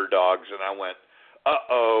underdogs, and I went,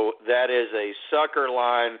 uh-oh, that is a sucker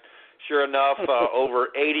line. Sure enough, over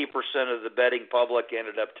 80% of the betting public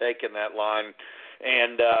ended up taking that line.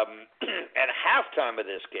 And at halftime of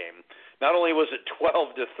this game, not only was it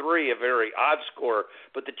 12-3, a very odd score,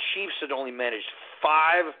 but the Chiefs had only managed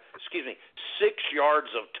 6 yards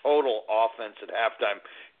of total offense at halftime.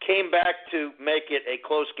 Came back to make it a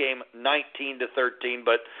close game, 19-13.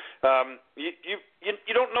 But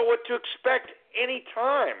you don't know what to expect any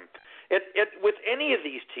time. With any of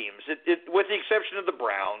these teams, with the exception of the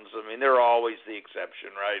Browns, I mean, they're always the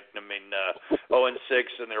exception, right? I mean, 0-6,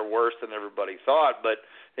 and they're worse than everybody thought. But,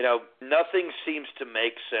 nothing seems to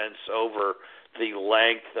make sense over the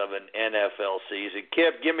length of an NFL season.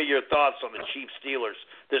 Kip, give me your thoughts on the Chiefs Steelers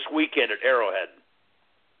this weekend at Arrowhead.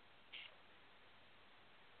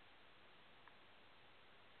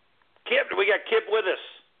 Kip, we got Kip with us.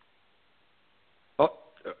 Oh,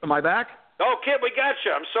 am I back? Oh, Kip, we got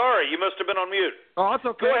you. I'm sorry. You must have been on mute. Oh, that's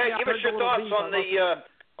okay. Go ahead. Give us your thoughts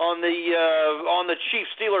on the Chiefs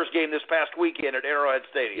Steelers game this past weekend at Arrowhead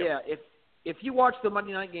Stadium. Yeah, if you watched the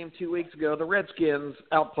Monday night game 2 weeks ago, the Redskins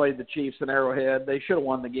outplayed the Chiefs in Arrowhead. They should have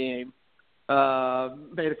won the game.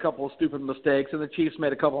 Made a couple of stupid mistakes, and the Chiefs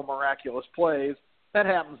made a couple of miraculous plays. That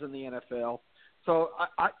happens in the NFL. So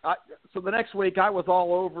so the next week I was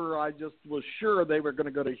all over. I just was sure they were going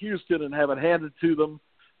to go to Houston and have it handed to them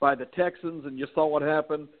by the Texans, and you saw what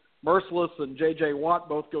happened. Merciless and J.J. Watt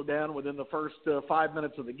both go down within the first 5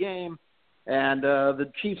 minutes of the game. And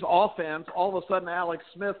the Chiefs' offense, all of a sudden Alex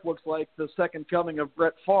Smith looks like the second coming of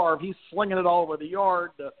Brett Favre. He's slinging it all over the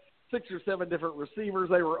yard to 6 or 7 different receivers.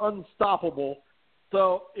 They were unstoppable.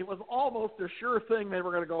 So it was almost a sure thing they were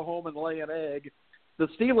going to go home and lay an egg. The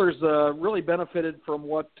Steelers really benefited from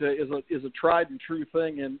what is a tried and true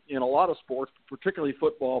thing in a lot of sports, particularly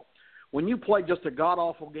football. When you play just a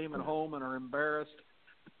god-awful game at home and are embarrassed,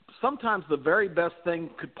 sometimes the very best thing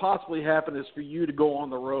could possibly happen is for you to go on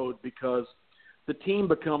the road because the team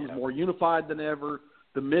becomes more unified than ever,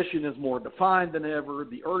 the mission is more defined than ever,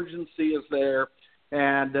 the urgency is there.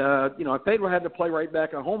 And, if they'd had to play right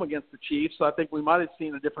back at home against the Chiefs, I think we might have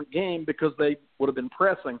seen a different game because they would have been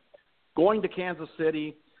pressing. Going to Kansas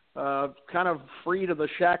City, kind of free to the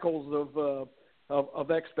shackles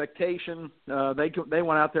of expectation. They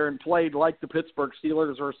went out there and played like the Pittsburgh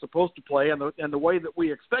Steelers are supposed to play, and the way that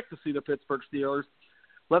we expect to see the Pittsburgh Steelers.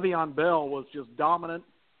 Le'Veon Bell was just dominant.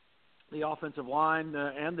 The offensive line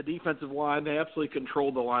and the defensive line, they absolutely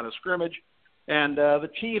controlled the line of scrimmage. And the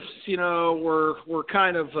Chiefs, were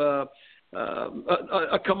kind of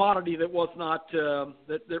a commodity that was not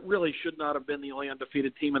that really should not have been the only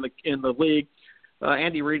undefeated team in the league.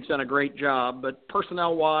 Andy Reid's done a great job, but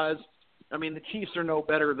personnel-wise, I mean, the Chiefs are no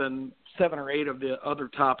better than 7 or 8 of the other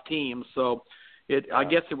top teams. So I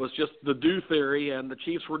guess it was just the due theory, and the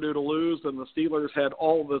Chiefs were due to lose, and the Steelers had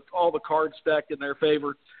all the cards stacked in their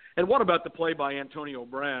favor. And what about the play by Antonio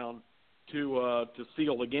Brown? to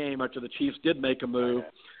seal the game after the Chiefs did make a move.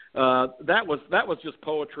 That was just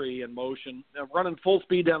poetry in motion. Running full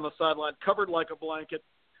speed down the sideline, covered like a blanket,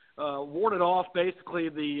 warded off basically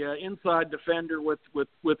the inside defender with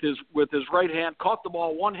his right hand, caught the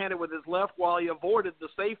ball one-handed with his left while he avoided the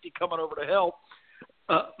safety coming over to help.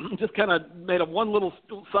 Just kind of made one little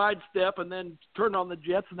side step and then turned on the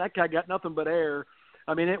jets, and that guy got nothing but air.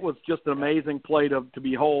 I mean, it was just an amazing play to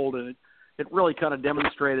behold, and it really kind of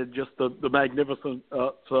demonstrated just the magnificence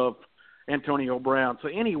of Antonio Brown. So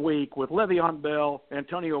any week with Le'Veon Bell,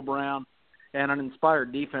 Antonio Brown, and an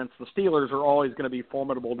inspired defense, the Steelers are always going to be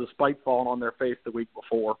formidable despite falling on their face the week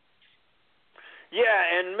before.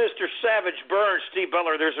 Yeah, and Mr. Savage Burns, Steve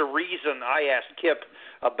Butler, there's a reason I asked Kip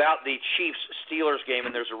about the Chiefs-Steelers game,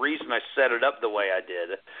 and there's a reason I set it up the way I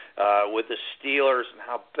did with the Steelers and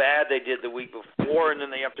how bad they did the week before, and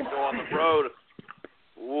then they have to go on the road.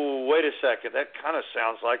 Ooh, wait a second. That kind of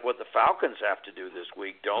sounds like what the Falcons have to do this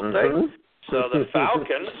week, don't they? So the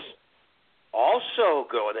Falcons also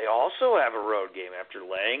have a road game after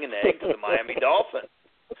laying an egg to the Miami Dolphins.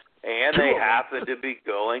 And they happen to be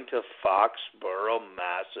going to Foxborough,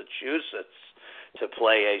 Massachusetts to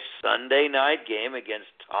play a Sunday night game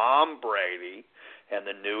against Tom Brady and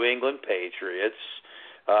the New England Patriots.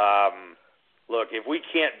 Look, if we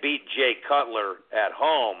can't beat Jay Cutler at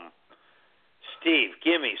home, Steve,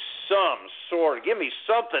 give me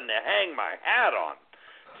something to hang my hat on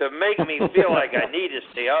to make me feel like I need to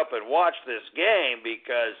stay up and watch this game,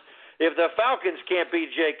 because if the Falcons can't beat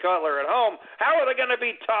Jay Cutler at home, how are they going to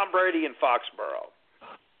beat Tom Brady in Foxborough?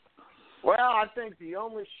 Well, I think the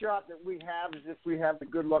only shot that we have is if we have the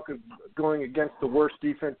good luck of going against the worst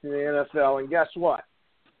defense in the NFL. And guess what?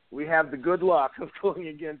 We have the good luck of going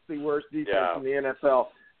against the worst defense in the NFL.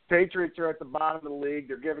 Patriots are at the bottom of the league.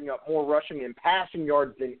 They're giving up more rushing and passing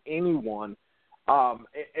yards than anyone.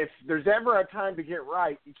 If there's ever a time to get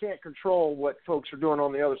right, you can't control what folks are doing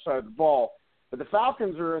on the other side of the ball. But the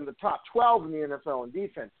Falcons are in the top 12 in the NFL in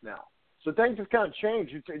defense now. So things have kind of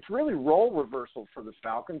changed. It's really role reversal for the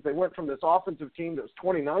Falcons. They went from this offensive team that was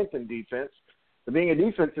 29th in defense to being a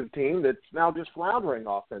defensive team that's now just floundering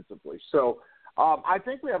offensively. So I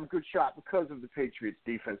think we have a good shot because of the Patriots'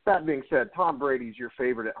 defense. That being said, Tom Brady's your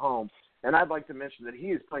favorite at home. And I'd like to mention that he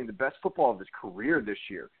is playing the best football of his career this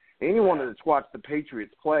year. Anyone that's watched the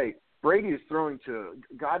Patriots play, Brady is throwing to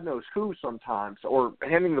God knows who sometimes, or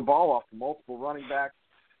handing the ball off to multiple running backs,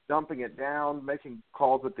 dumping it down, making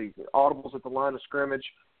calls at the audibles at the line of scrimmage.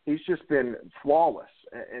 He's just been flawless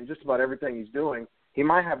in just about everything he's doing. He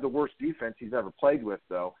might have the worst defense he's ever played with,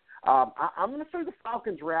 though. I'm going to say the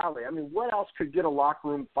Falcons rally. I mean, what else could get a locker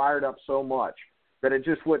room fired up so much that it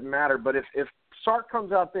just wouldn't matter? But if Sark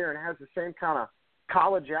comes out there and has the same kind of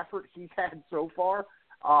college effort he's had so far,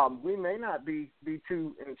 we may not be in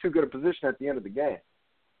too good a position at the end of the game.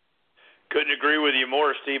 Couldn't agree with you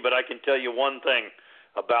more, Steve, but I can tell you one thing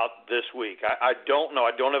about this week. I don't know.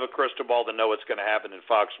 I don't have a crystal ball to know what's going to happen in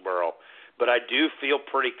Foxborough, but I do feel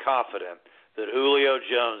pretty confident that Julio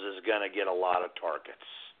Jones is going to get a lot of targets.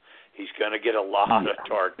 He's going to get a lot of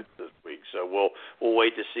targets this week, so we'll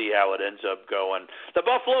wait to see how it ends up going. The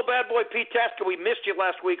Buffalo bad boy, Pete Tasker, we missed you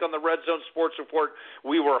last week on the Red Zone Sports Report.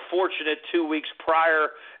 We were fortunate 2 weeks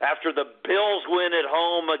prior after the Bills win at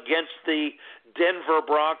home against the Denver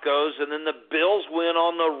Broncos, and then the Bills win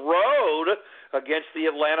on the road against the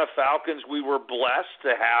Atlanta Falcons. We were blessed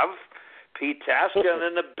to have Pete Tasker, and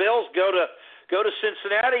then the Bills go to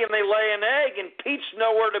Cincinnati and they lay an egg, and Pete's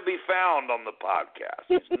nowhere to be found on the podcast.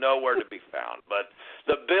 He's nowhere to be found. But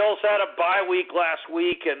the Bills had a bye week last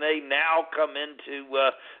week, and they now come into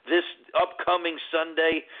this upcoming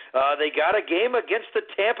Sunday. They got a game against the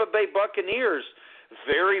Tampa Bay Buccaneers.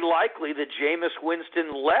 Very likely the Jameis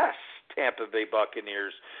Winston-less Tampa Bay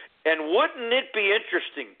Buccaneers. And wouldn't it be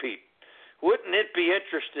interesting, Pete? Wouldn't it be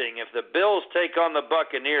interesting if the Bills take on the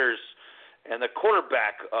Buccaneers and the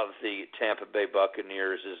quarterback of the Tampa Bay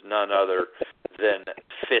Buccaneers is none other than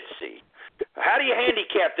Fitzy? How do you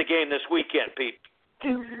handicap the game this weekend, Pete?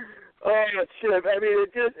 Oh, Chip, I mean,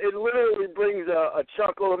 it literally brings a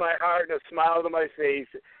chuckle to my heart and a smile to my face.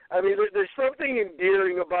 I mean, there's something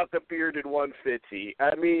endearing about the bearded one, Fitzy.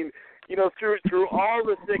 I mean, you know, through all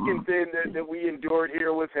the thick and thin that we endured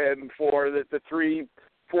here with him for the 3-4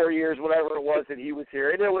 years, whatever it was that he was here,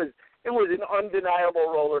 and it was an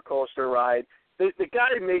undeniable roller coaster ride. The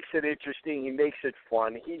guy makes it interesting. He makes it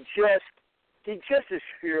fun. He just is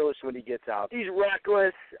fearless when he gets out. He's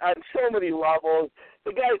reckless on so many levels.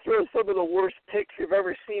 The guy throws some of the worst picks you've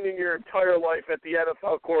ever seen in your entire life at the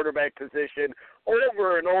NFL quarterback position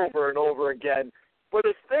over and over and over again. But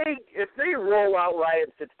if they roll out Ryan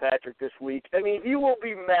Fitzpatrick this week, I mean, he will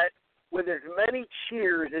be met with as many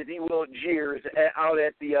cheers as he will jeers out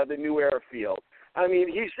at the New Era Field. I mean,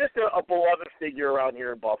 he's just a beloved figure around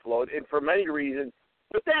here in Buffalo, and for many reasons.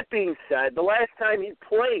 With that being said, the last time he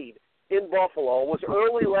played in Buffalo was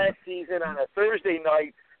early last season on a Thursday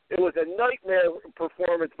night. It was a nightmare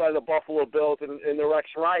performance by the Buffalo Bills and the Rex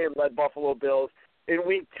Ryan-led Buffalo Bills in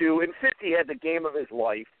Week 2, and 50 had the game of his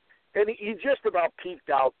life. And he just about peaked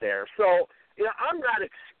out there. So, you know, I'm not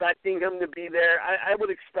expecting him to be there. I would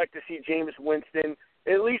expect to see Jameis Winston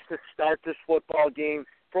at least to start this football game.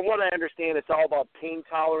 From what I understand, it's all about pain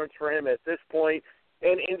tolerance for him at this point.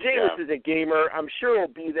 And Jameis is a gamer. I'm sure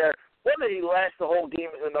he'll be there. Whether he lasts the whole game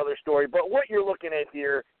is another story. But what you're looking at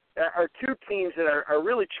here are two teams that are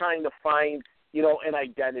really trying to find, you know, an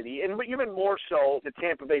identity. And even more so, the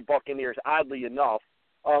Tampa Bay Buccaneers, oddly enough,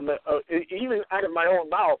 even out of my own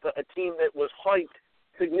mouth, a team that was hyped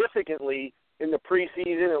significantly in the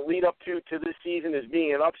preseason and lead up to this season as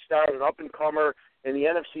being an upstart, an up-and-comer in the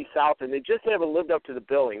NFC South, and they just haven't lived up to the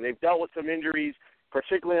billing. They've dealt with some injuries,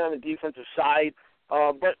 particularly on the defensive side.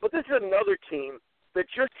 But this is another team that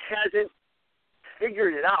just hasn't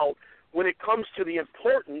figured it out when it comes to the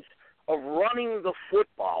importance of running the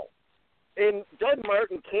football. And Doug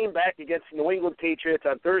Martin came back against the New England Patriots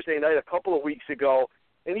on Thursday night a couple of weeks ago,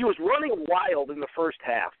 and he was running wild in the first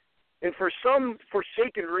half. And for some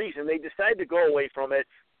forsaken reason, they decided to go away from it.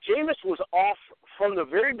 Jameis was off from the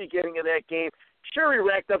very beginning of that game. Sure, he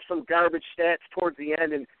racked up some garbage stats towards the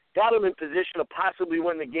end and got him in position to possibly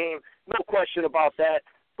win the game. No question about that.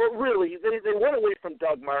 But really, they went away from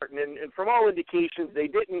Doug Martin, and from all indications, they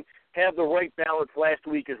didn't have the right balance last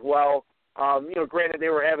week as well. You know, granted, they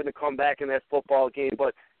were having to come back in that football game,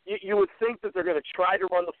 but you would think that they're going to try to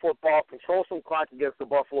run the football, control some clock against the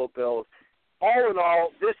Buffalo Bills. All in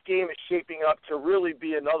all, this game is shaping up to really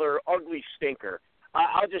be another ugly stinker.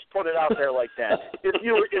 I'll just put it out there like that. If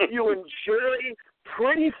you enjoy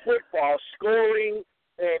pretty football, scoring,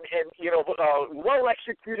 and you know,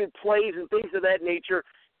 well-executed plays and things of that nature,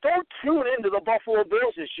 don't tune into the Buffalo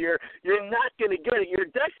Bills this year. You're not going to get it. You're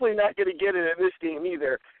definitely not going to get it in this game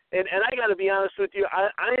either. And I got to be honest with you, I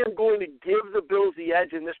am going to give the Bills the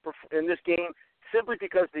edge in this game simply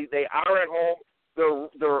because they are at home.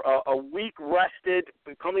 They're a week rested,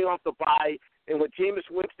 coming off the bye, and with Jameis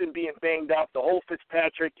Winston being banged up, the whole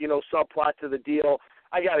Fitzpatrick, you know, subplot to the deal,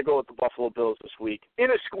 I got to go with the Buffalo Bills this week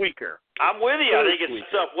in a squeaker. I'm with you. I think it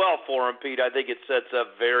sets up well for him, Pete. I think it sets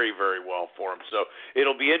up very, very well for him. So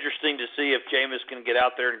it'll be interesting to see if Jameis can get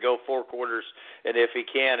out there and go 4 quarters, and if he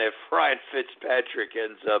can, if Ryan Fitzpatrick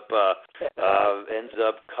ends up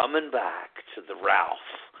coming back to the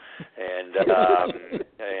Ralph. And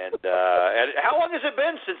how long has it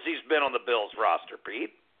been since he's been on the Bills roster,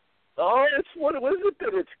 Pete? Oh, what has it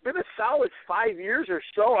been? It's been a solid 5 years or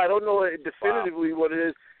so. I don't know definitively what it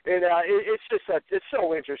is. And it's just it's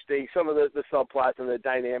so interesting, some of the subplots and the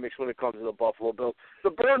dynamics when it comes to the Buffalo Bills. The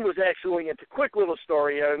Burn was actually, it's a quick little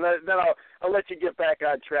story here, and then I'll let you get back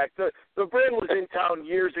on track. The Burn was in town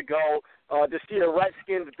years ago to see a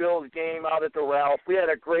Redskins-Bills game out at the Ralph. We had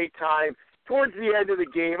a great time. Towards the end of the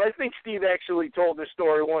game, I think Steve actually told this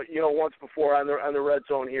story once before on the Red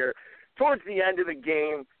Zone here. Towards the end of the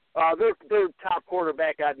game, their top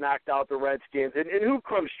quarterback got knocked out, the Redskins, and who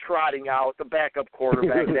comes trotting out, the backup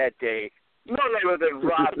quarterback that day? None other than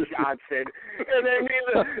Rob Johnson. And I mean,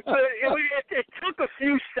 it took a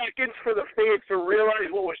few seconds for the fans to realize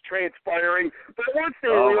what was transpiring, but once they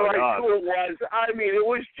realized who it was, I mean, it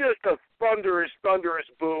was just a thunderous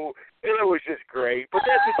boo, and it was just great. But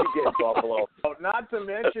that's what you get, Buffalo. Not to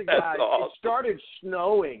mention, guys, awesome. It started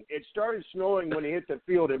snowing. It started snowing when he hit the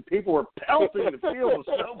field, and people were pelting the field with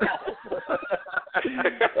snowballs. Oh,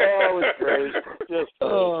 it was great. Just great.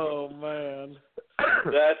 Oh, man.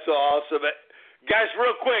 That's awesome. Guys,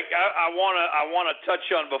 real quick, I want to touch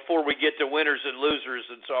on before we get to winners and losers,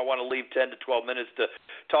 and so I want to leave 10 to 12 minutes to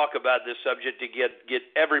talk about this subject to get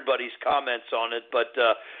everybody's comments on it. But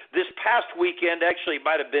this past weekend, actually it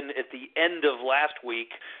might have been at the end of last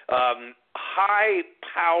week,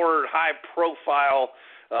 high-powered, high-profile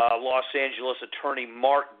Los Angeles attorney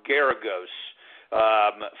Mark Garagos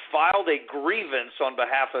filed a grievance on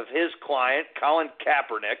behalf of his client, Colin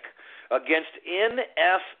Kaepernick, against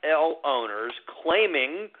NFL owners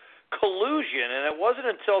claiming collusion. And it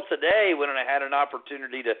wasn't until today when I had an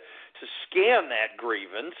opportunity to scan that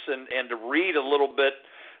grievance and to read a little bit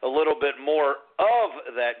more of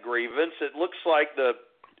that grievance. It looks like the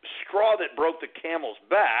straw that broke the camel's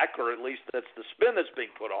back, or at least that's the spin that's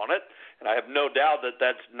being put on it, and I have no doubt that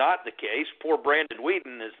that's not the case. Poor Brandon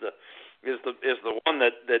Whedon is the is the one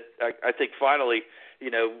that I think finally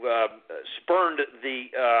spurned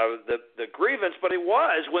the grievance. But it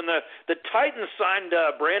was when the Titans signed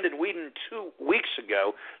Brandon Weeden 2 weeks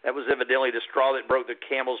ago. That was evidently the straw that broke the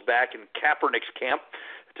camel's back in Kaepernick's camp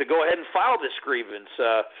to go ahead and file this grievance.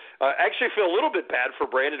 I actually feel a little bit bad for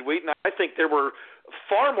Brandon Weeden. I think there were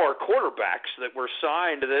far more quarterbacks that were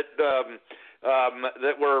signed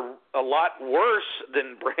that were a lot worse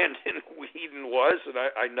than Brandon Weeden was, and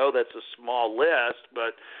I know that's a small list,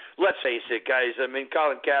 but let's face it, guys. I mean,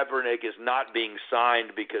 Colin Kaepernick is not being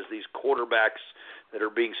signed because these quarterbacks that are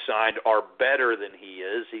being signed are better than he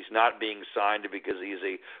is. He's not being signed because he's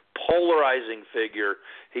a polarizing figure.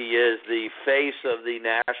 He is the face of the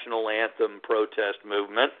national anthem protest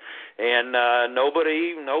movement, and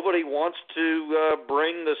nobody wants to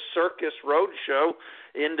bring the circus roadshow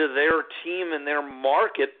into their team and their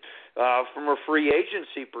market from a free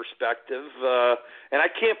agency perspective, and I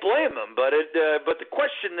can't blame them. But the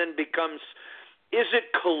question then becomes: is it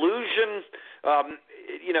collusion?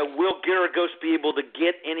 Will Garagos be able to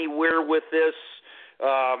get anywhere with this?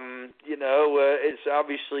 It's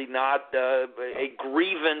obviously not a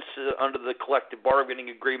grievance under the collective bargaining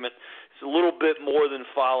agreement. It's a little bit more than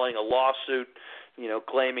filing a lawsuit,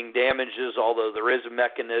 claiming damages, although there is a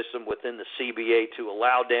mechanism within the CBA to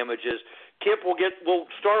allow damages. Kip, we'll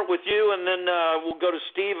start with you, and then we'll go to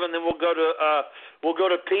Steve, and then we'll go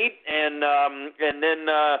to Pete, and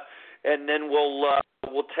then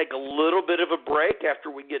we'll take a little bit of a break after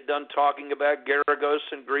we get done talking about Garagos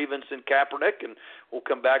and grievance and Kaepernick, and we'll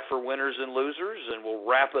come back for winners and losers, and we'll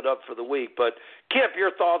wrap it up for the week. But Kip,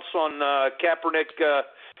 your thoughts on Kaepernick,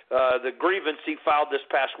 the grievance he filed this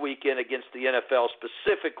past weekend against the NFL,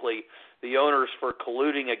 specifically the owners for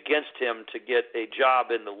colluding against him to get a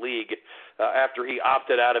job in the league after he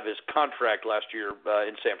opted out of his contract last year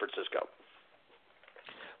in San Francisco?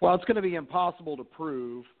 Well, it's going to be impossible to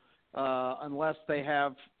prove unless they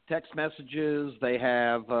have text messages, they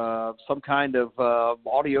have some kind of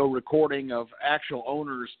audio recording of actual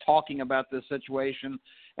owners talking about this situation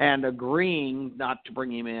and agreeing not to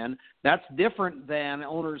bring him in. That's different than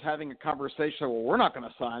owners having a conversation, well, we're not going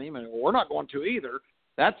to sign him, and we're not going to either.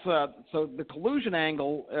 That's so the collusion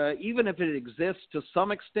angle, even if it exists to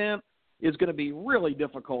some extent, is going to be really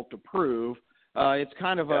difficult to prove. It's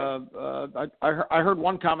kind of I heard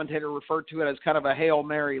one commentator refer to it as kind of a Hail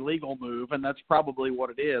Mary legal move, and that's probably what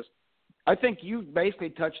it is. I think you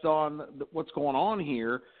basically touched on what's going on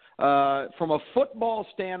here. From a football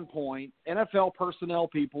standpoint, NFL personnel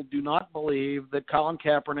people do not believe that Colin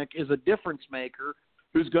Kaepernick is a difference maker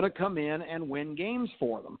who's going to come in and win games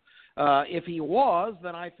for them. If he was,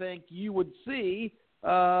 then I think you would see,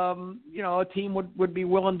 a team would be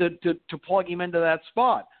willing to plug him into that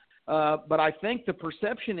spot. But I think the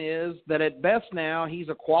perception is that at best now he's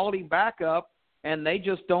a quality backup, and they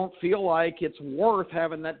just don't feel like it's worth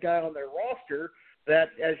having that guy on their roster that,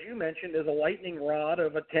 as you mentioned, is a lightning rod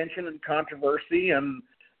of attention and controversy, and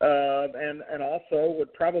also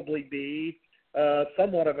would probably be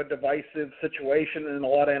somewhat of a divisive situation in a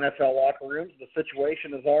lot of NFL locker rooms. The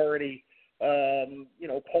situation is already,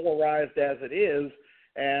 polarized as it is.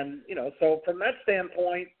 And, so from that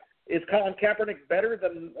standpoint, is Colin Kaepernick better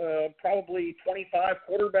than probably 25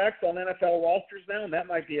 quarterbacks on NFL rosters now? And that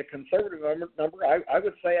might be a conservative number. I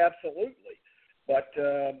would say absolutely. But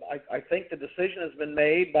I think the decision has been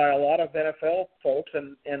made by a lot of NFL folks.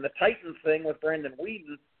 And the Titans thing with Brandon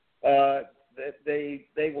Weeden,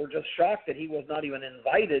 they were just shocked that he was not even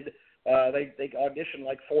invited. They auditioned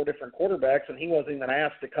like 4 different quarterbacks, and he wasn't even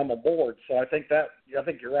asked to come aboard. So I think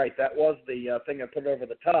you're right. That was the thing that put it over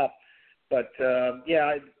the top. But,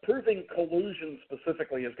 proving collusion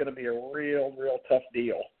specifically is going to be a real, real tough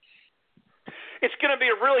deal. It's going to be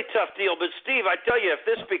a really tough deal. But, Steve, I tell you, if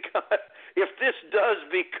this does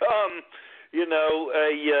become, and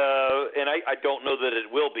I don't know that it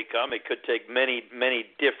will become. It could take many,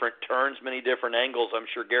 many different turns, many different angles. I'm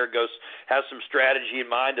sure Garagos has some strategy in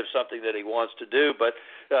mind of something that he wants to do. But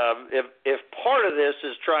if part of this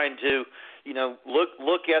is trying to,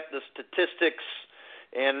 look at the statistics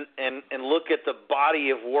and look at the body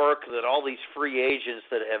of work that all these free agents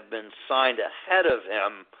that have been signed ahead of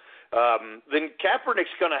him, then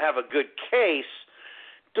Kaepernick's going to have a good case.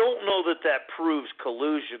 Don't know that proves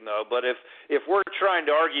collusion, though. But if we're trying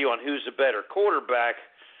to argue on who's a better quarterback,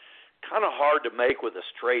 kind of hard to make with a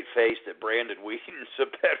straight face that Brandon Weeden's a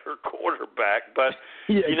better quarterback. But,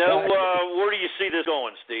 exactly. Where do you see this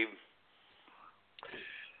going, Steve?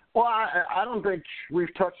 Well, I don't think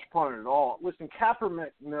we've touched upon it at all. Listen,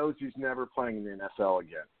 Kaepernick knows he's never playing in the NFL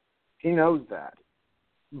again. He knows that.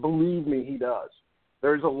 Believe me, he does.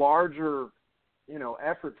 There's a larger,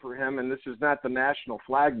 effort for him, and this is not the national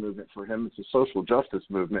flag movement for him. It's a social justice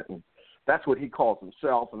movement, and that's what he calls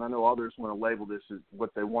himself, and I know others want to label this as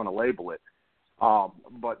what they want to label it.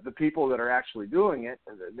 But the people that are actually doing it,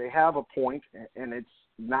 they have a point, and it's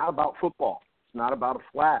not about football. It's not about a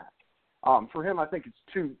flag. For him, I think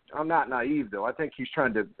I'm not naive, though. I think he's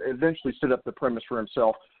trying to eventually set up the premise for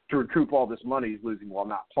himself to recoup all this money he's losing while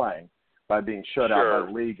not playing by being shut out by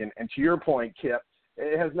the league. And to your point, Kip,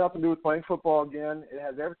 it has nothing to do with playing football again. It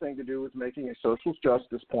has everything to do with making a social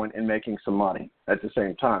justice point and making some money at the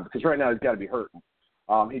same time, because right now he's got to be hurting.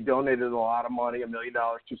 He donated a lot of money, $1 million,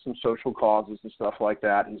 to some social causes and stuff like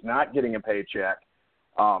that. He's not getting a paycheck.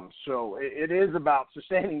 So it is about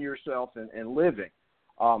sustaining yourself and living.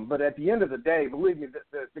 But at the end of the day, believe me,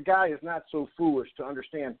 the guy is not so foolish to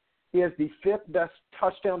understand he has the 5th best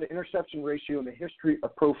touchdown-to-interception ratio in the history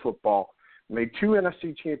of pro football, made 2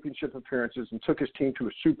 NFC championship appearances, and took his team to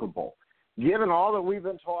a Super Bowl. Given all that we've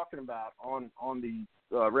been talking about on the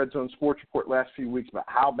Red Zone Sports Report last few weeks about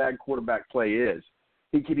how bad quarterback play is,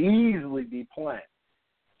 he could easily be playing.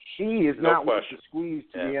 He is not worth the squeeze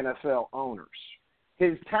to the NFL owners.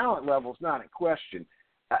 His talent level is not in question.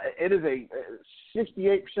 It is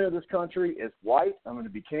 68% of this country is white. I'm going to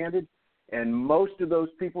be candid. And most of those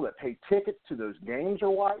people that pay tickets to those games are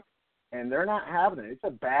white, and they're not having it. It's a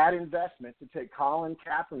bad investment to take Colin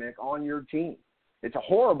Kaepernick on your team. It's a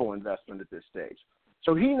horrible investment at this stage.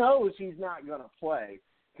 So he knows he's not going to play.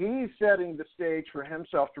 He's setting the stage for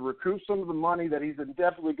himself to recoup some of the money that he's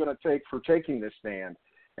definitely going to take for taking this stand,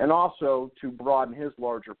 and also to broaden his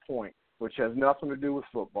larger point, which has nothing to do with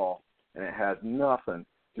football, and it has nothing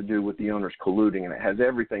to do with the owners colluding, and it has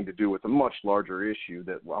everything to do with a much larger issue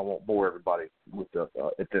that I won't bore everybody with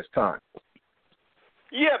at this time.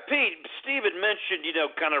 Yeah, Pete, Steve had mentioned,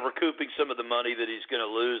 kind of recouping some of the money that he's going to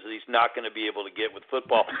lose, that he's not going to be able to get with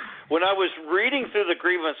football. When I was reading through the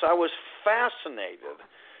grievance, I was fascinated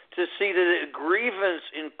to see that the grievance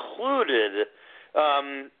included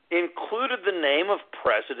the name of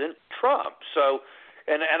President Trump. So,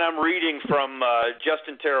 and I'm reading from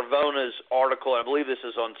Justin Teravona's article. I believe this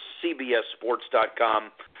is on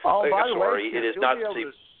CBSSports.com. Oh, by the way, it is he'll not be able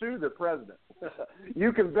to sue the president.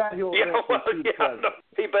 You can bet he'll sue the president. No,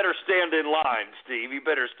 he better stand in line, Steve. He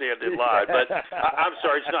better stand in line. But I'm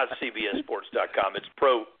sorry, it's not CBSSports.com. It's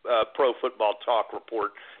Pro Football Talk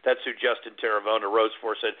Report. That's who Justin Teravona wrote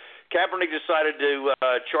for. Said Kaepernick decided to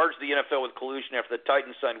charge the NFL with collusion after the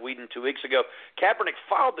Titans signed Whedon 2 weeks ago. Kaepernick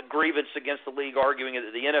filed the grievance against the league, arguing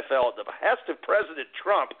that the NFL, at the behest of President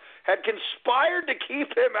Trump, had conspired to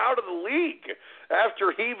keep him out of the league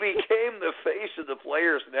after he became the face of the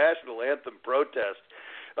players' national anthem protest.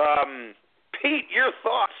 Pete, your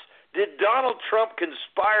thoughts? Did Donald Trump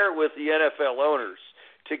conspire with the NFL owners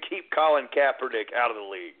to keep Colin Kaepernick out of the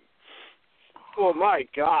league? Oh, my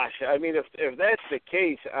gosh. I mean, if that's the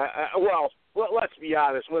case, well, let's be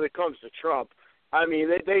honest. When it comes to Trump, I mean,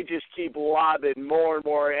 they just keep lobbing more and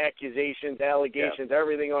more accusations, allegations,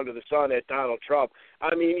 everything under the sun at Donald Trump.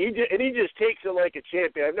 I mean, he just takes it like a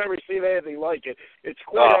champion. I've never seen anything like it. It's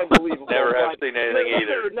quite unbelievable. Never have seen anything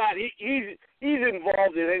either. He's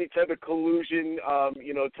involved in any type of collusion,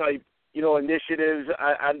 type initiatives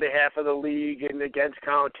on behalf of the league and against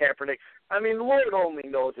Colin Kaepernick. I mean, the Lord only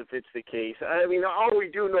knows if it's the case. I mean, all we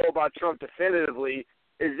do know about Trump definitively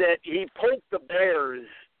is that he poked the Bears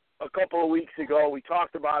a couple of weeks ago. We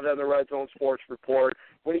talked about it on the Red Zone Sports Report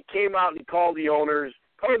when he came out and he called the owners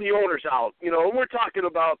out. And we're talking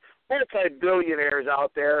about multi-billionaires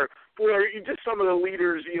out there who are just some of the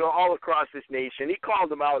leaders, all across this nation. He called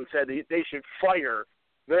them out and said they should fire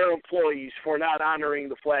their employees for not honoring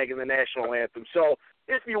the flag and the national anthem. So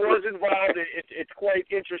if he was involved, it's quite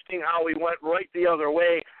interesting how he went right the other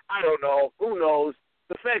way. I don't know. Who knows?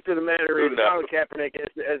 The fact of the matter is, Colin Kaepernick,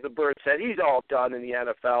 as the Bird said, he's all done in the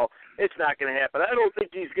NFL. It's not going to happen. I don't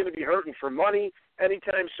think he's going to be hurting for money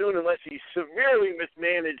anytime soon unless he severely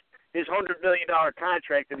mismanaged his $100 million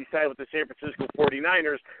contract that he signed with the San Francisco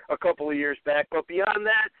 49ers a couple of years back. But beyond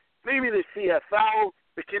that, maybe the CFL,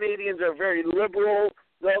 the Canadians are very liberal.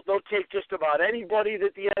 They'll take just about anybody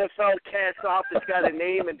that the NFL casts off that's got a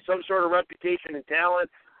name and some sort of reputation and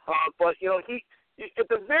talent. But, at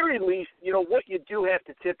the very least, what you do have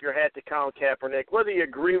to tip your hat to Colin Kaepernick, whether you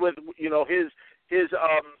agree with, his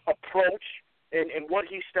approach and what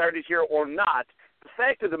he started here or not. The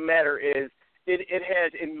fact of the matter is, it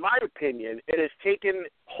has, in my opinion, it has taken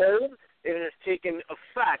hold, it has taken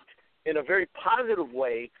effect in a very positive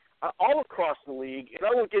way all across the league. And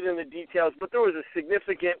I won't get into details, but there was a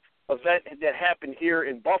significant event that happened here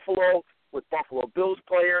in Buffalo with Buffalo Bills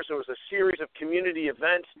players. There was a series of community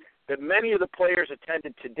events that many of the players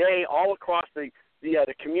attended today all across the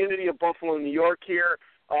community of Buffalo, New York here.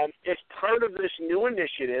 It's part of this new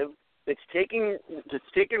initiative that's taking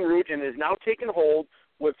root and is now taking hold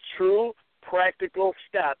with true practical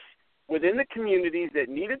steps within the communities that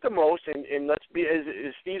need it the most. And let's be,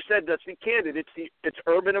 as Steve said, let's be candid. It's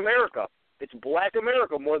urban America. It's Black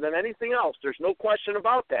America more than anything else. There's no question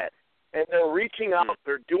about that. And they're reaching out.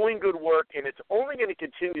 They're doing good work, and it's only going to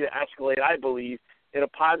continue to escalate, I believe, in a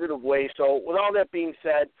positive way. So with all that being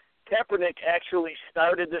said, Kaepernick actually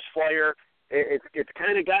started this fire. It's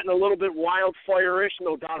kind of gotten a little bit wildfire-ish,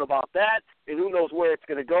 no doubt about that, and who knows where it's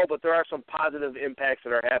going to go. But there are some positive impacts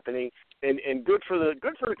that are happening, and good for the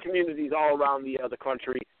communities all around the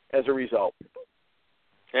country as a result.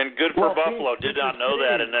 And good for Buffalo. Did not know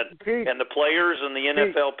that, and the players and the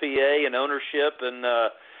NFLPA and ownership and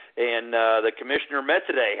the commissioner met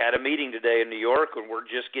today. Had a meeting today in New York, and we're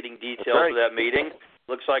just getting details of that meeting.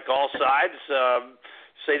 Looks like all sides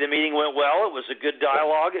say the meeting went well. It was a good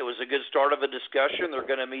dialogue. It was a good start of a discussion. They're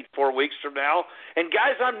going to meet 4 weeks from now. And,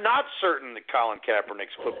 guys, I'm not certain that Colin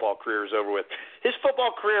Kaepernick's football career is over with. His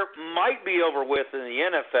football career might be over with in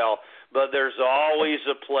the NFL, but there's always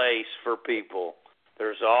a place for people.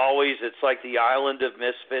 There's always – it's like the island of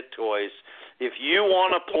misfit toys. If you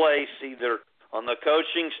want a place either on the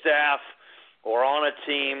coaching staff or on a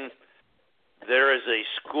team, there is a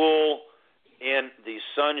school in the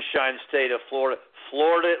Sunshine State of Florida.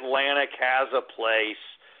 Florida Atlantic has a place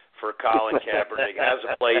for Colin Kaepernick, has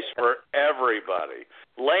a place for everybody.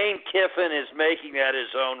 Lane Kiffin is making that his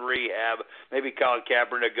own rehab. Maybe Colin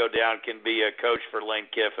Kaepernick go down can be a coach for Lane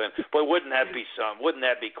Kiffin. But wouldn't that be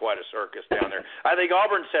quite a circus down there? I think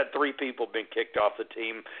Auburn's had 3 people been kicked off the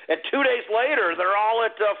team, and 2 days later they're all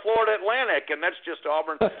at Florida Atlantic, and that's just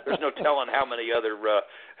Auburn. There's no telling how many other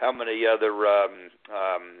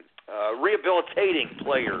rehabilitating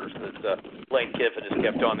players that Lane Kiffin has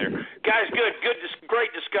kept on there. Guys,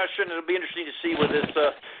 great discussion. It'll be interesting to see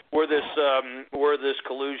where this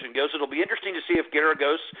collusion goes. It'll be interesting to see if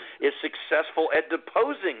Garagos is successful at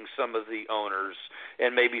deposing some of the owners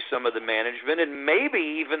and maybe some of the management and maybe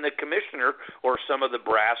even the commissioner or some of the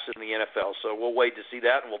brass in the NFL. So we'll wait to see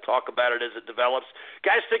that, and we'll talk about it as it develops.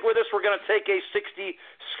 Guys, stick with us. We're going to take a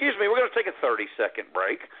 30-second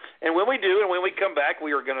break. And when we do, and when we come back,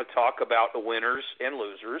 we are going to talk about the winners and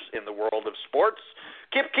losers in the world of sports.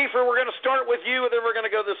 Keefer, we're going to start with you, and then we're going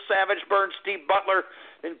to go to Savage Burn, Steve Butler,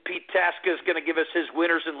 and Pete Tasca is going to give us his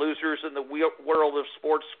winners and losers in the world of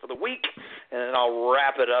sports for the week. And then I'll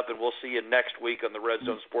wrap it up, and we'll see you next week on the Red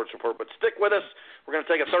Zone Sports Report. But stick with us. We're going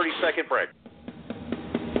to take a 30-second break.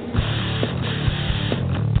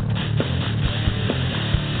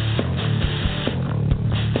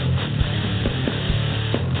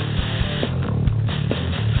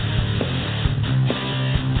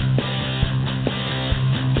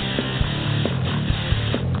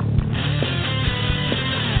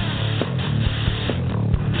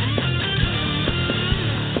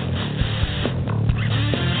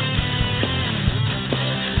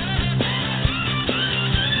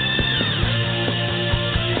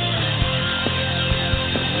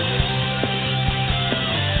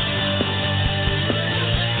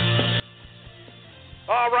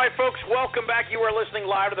 Welcome back. You are listening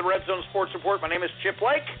live to the Red Zone Sports Report. My name is Chip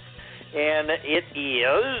Lake, and it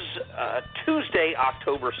is Tuesday,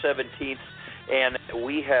 October 17th, and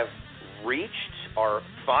we have reached our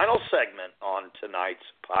final segment on tonight's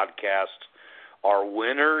podcast, our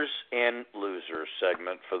winners and losers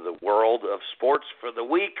segment for the world of sports for the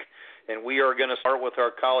week, and we are going to start with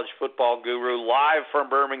our college football guru live from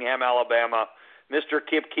Birmingham, Alabama, Mr.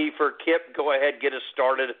 Kip Keefer. Kip, go ahead, get us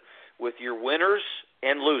started with your winners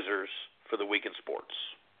and losers for the week in sports.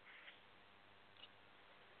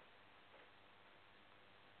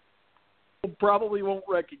 Probably won't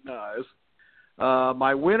recognize.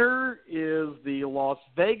 My winner is the Las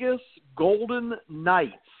Vegas Golden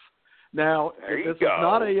Knights. Now, this is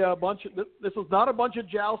not a bunch of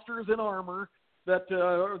jousters in armor that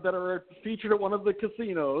are featured at one of the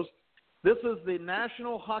casinos. This is the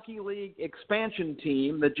National Hockey League expansion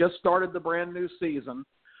team that just started the brand new season.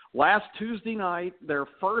 Last Tuesday night, their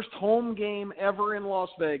first home game ever in Las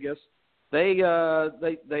Vegas, they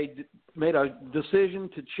made a decision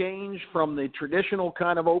to change from the traditional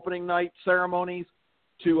kind of opening night ceremonies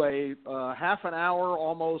to a half an hour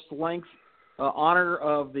almost length honor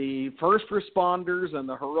of the first responders and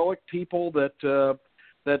the heroic people that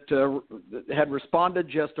had responded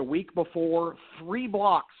just a week before, 3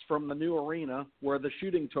 blocks from the new arena where the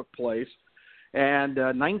shooting took place. And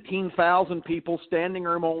 19,000 people, standing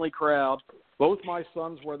room only crowd. Both my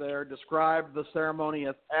sons were there, described the ceremony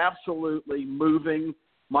as absolutely moving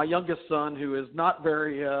my youngest son, who is not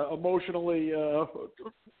very emotionally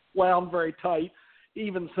wound very tight,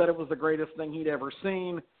 even said it was the greatest thing he'd ever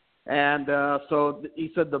seen. And so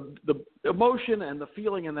he said the emotion and the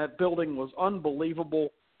feeling in that building was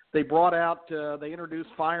unbelievable. They brought out, they introduced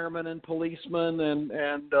firemen and policemen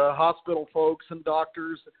and hospital folks and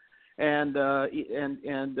doctors and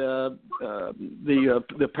the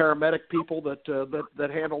paramedic people that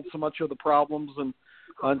handled so much of the problems and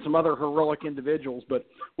some other heroic individuals. But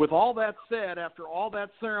with all that said, after all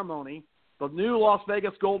that ceremony, the new Las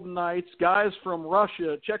Vegas Golden Knights, guys from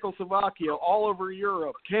Russia, Czechoslovakia, all over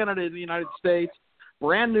Europe, Canada, and the United States,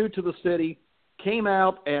 brand new to the city, came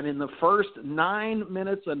out and in the first 9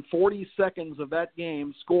 minutes and 40 seconds of that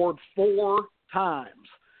game scored 4 times.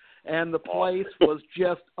 And the place was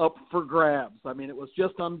just up for grabs. I mean, it was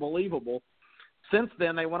just unbelievable. Since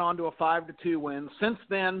then, they went on to a 5-2 win. Since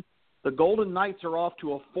then, the Golden Knights are off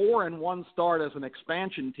to a 4-1 start as an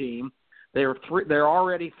expansion team. They're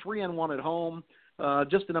already 3-1 at home.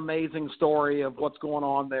 Just an amazing story of what's going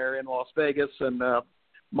on there in Las Vegas. And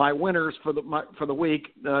my winners for the week,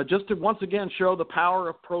 just to once again show the power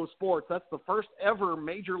of pro sports. That's the first ever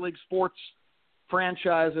Major League Sports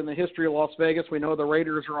franchise in the history of Las Vegas. We know the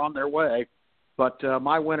Raiders are on their way, but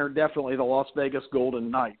my winner definitely the Las Vegas Golden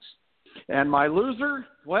Knights. And my loser,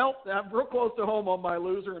 well, I'm real close to home on my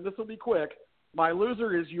loser, and this will be quick. My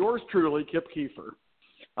loser is yours truly, Kip Keefer.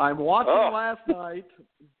 I'm watching last night,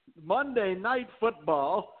 Monday Night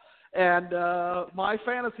Football, and my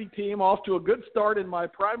fantasy team, off to a good start in my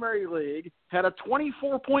primary league, had a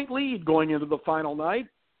 24-point lead going into the final night,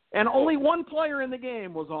 and only one player in the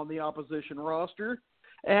game was on the opposition roster.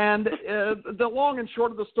 And the long and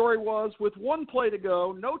short of the story was, with one play to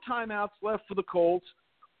go, no timeouts left for the Colts,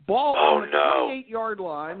 ball on the 28-yard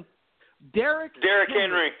line, Derrick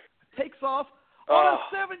Henry takes off on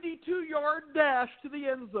a 72-yard dash to the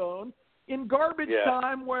end zone in garbage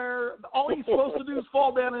time, where all he's supposed to do is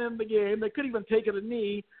fall down and end the game. They couldn't even take it a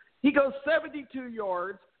knee. He goes 72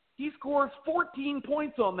 yards. He scores 14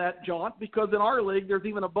 points on that jaunt, because in our league there's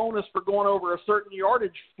even a bonus for going over a certain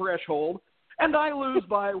yardage threshold, and I lose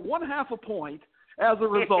by 0.5 point as a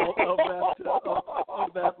result of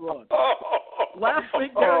that run. Last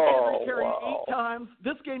week, Derrick Henry carried 8 times.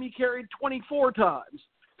 This game he carried 24 times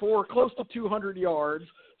for close to 200 yards.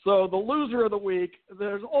 So the loser of the week,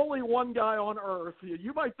 there's only one guy on earth.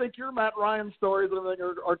 You might think your Matt Ryan stories and everything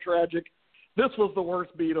are tragic. This was the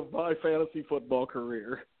worst beat of my fantasy football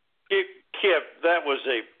career. Kip, that was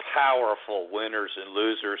a powerful winners and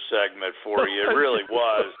losers segment for you. It really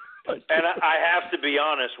was. And I have to be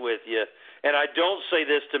honest with you, and I don't say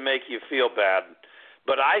this to make you feel bad,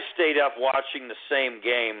 but I stayed up watching the same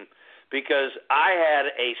game because I had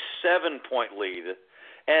a 7-point lead,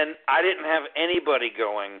 and I didn't have anybody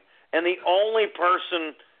going, and the only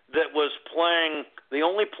person that was playing, the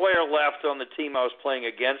only player left on the team I was playing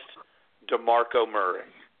against, DeMarco Murray.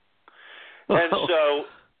 And so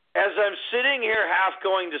as I'm sitting here half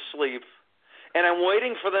going to sleep, and I'm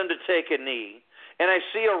waiting for them to take a knee, and I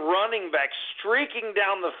see a running back streaking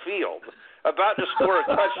down the field about to score a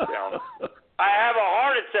touchdown, I have a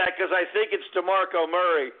heart attack because I think it's DeMarco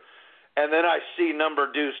Murray, and then I see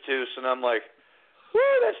number deuce, and I'm like, whoo,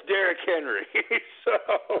 that's Derrick Henry.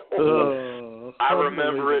 So I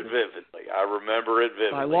remember it vividly. I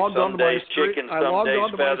logged some onto days my screen. chicken, I some logged days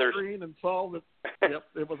onto feathers. my screen and saw that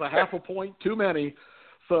it was a 0.5 point too many.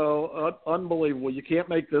 So unbelievable. You can't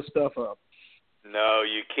make this stuff up. No,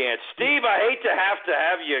 you can't. Steve, I hate to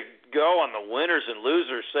have you go on the winners and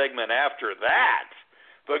losers segment after that,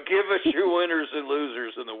 but give us your winners and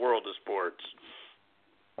losers in the world of sports.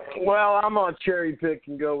 Well, I'm on cherry pick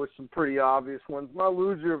and go with some pretty obvious ones. My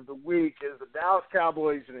loser of the week is the Dallas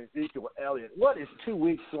Cowboys and Ezekiel Elliott. What is 2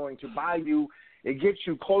 weeks going to buy you? It gets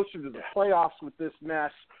you closer to the playoffs with this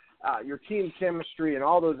mess, your team chemistry and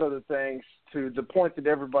all those other things, to the point that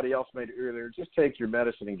everybody else made earlier. Just take your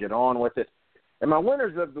medicine and get on with it. And my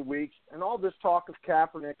winners of the week, and all this talk of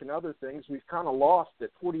Kaepernick and other things, we've kind of lost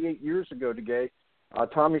it. 48 years ago today,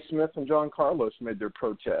 Tommy Smith and John Carlos made their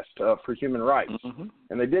protest for human rights. Mm-hmm.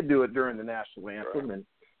 And they did do it during the national anthem. Right.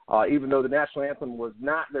 And even though the national anthem was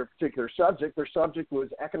not their particular subject, their subject was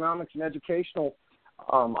economics and educational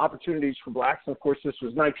opportunities for blacks. And, of course, this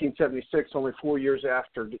was 1976, only 4 years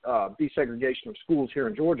after desegregation of schools here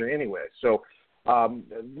in Georgia anyway. So a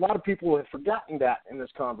lot of people have forgotten that in this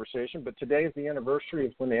conversation, but today is the anniversary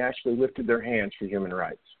of when they actually lifted their hands for human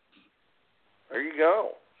rights. There you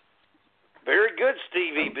go. Very good,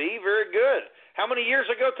 Stevie B. Very good. How many years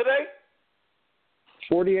ago today?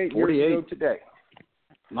 48 years ago today.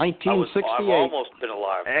 1968. I've almost been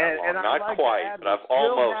alive that long. Not quite, but I've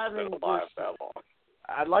almost been alive that long.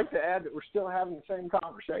 I'd like to add that we're still having the same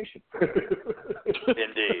conversation.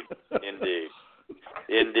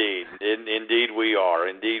 Indeed we are.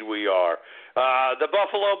 The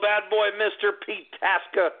Buffalo bad boy, Mr. Pete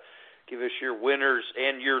Tasca. Give us your winners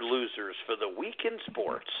and your losers for the week in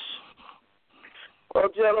sports. Well,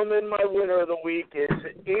 gentlemen, my winner of the week is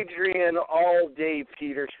Adrian All-Day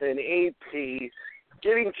Peterson, AP,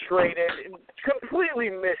 getting traded, completely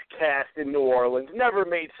miscast in New Orleans. Never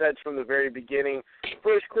made sense from the very beginning.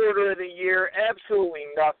 First quarter of the year, absolutely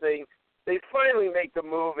nothing. They finally make the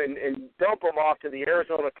move and dump him off to the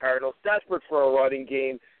Arizona Cardinals, desperate for a running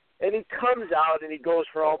game. And he comes out and he goes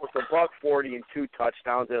for almost $140 and 2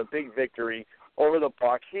 touchdowns and a big victory over the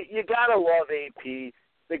Bucs. You got to love AP.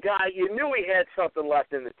 The guy, you knew he had something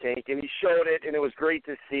left in the tank, and he showed it, and it was great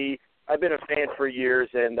to see. I've been a fan for years,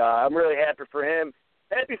 and I'm really happy for him.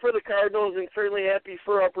 Happy for the Cardinals, and certainly happy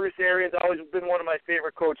for Bruce Arians. Always been one of my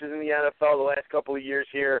favorite coaches in the NFL the last couple of years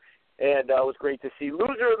here, and it was great to see.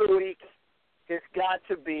 Loser of the week has got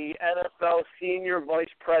to be NFL Senior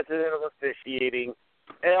Vice President of Officiating,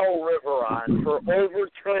 Al Riveron, for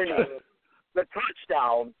overturning the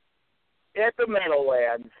touchdown at the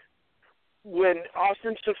Meadowlands when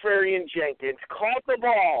Austin Seferian-Jenkins caught the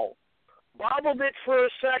ball, bobbled it for a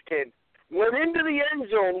second, went into the end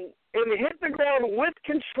zone, and hit the ground with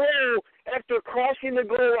control after crossing the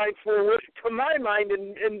goal line for, to my mind,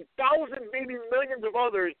 and thousands, maybe millions of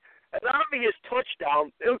others, an obvious touchdown.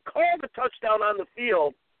 It was called a touchdown on the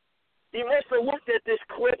field. He must have looked at this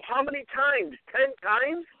clip how many times? 10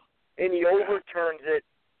 times? And he overturns it.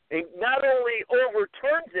 And not only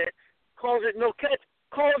overturns it, calls it no catch,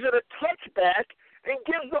 calls it a touchback, and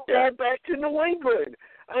gives the ball back to New England.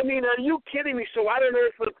 I mean, are you kidding me? So I don't know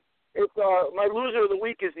if my loser of the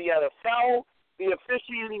week is the NFL, the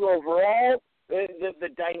officiating overall,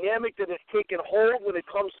 the dynamic that has taken hold when it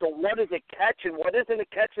comes to what is a catch and what isn't a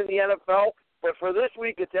catch in the NFL. But for this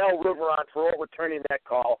week, it's Al Riveron for overturning that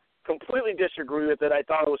call. Completely disagree with it. I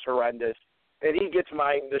thought it was horrendous. And he gets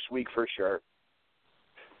mine this week for sure.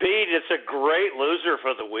 Pete, it's a great loser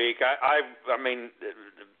for the week. I mean,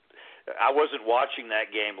 I wasn't watching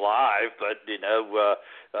that game live, but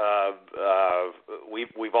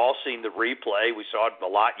we've all seen the replay. We saw it a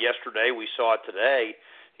lot yesterday. We saw it today.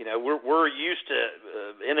 You know, we're used to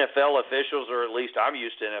NFL officials, or at least I'm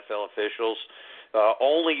used to NFL officials,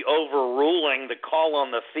 only overruling the call on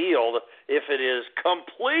the field if it is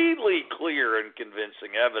completely clear and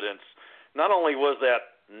convincing evidence. Not only was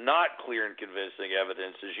that not clear and convincing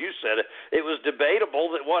evidence, as you said, it was debatable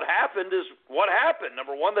that what happened is what happened.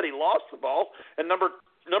 Number one, that he lost the ball, and number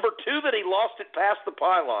two, that he lost it past the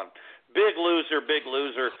pylon. Big loser.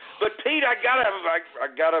 But Pete, I gotta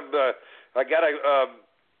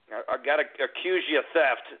accuse you of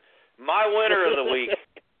theft. My winner of the week,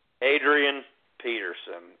 Adrian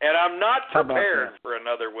Peterson, and I'm not prepared for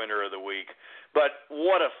another winner of the week. But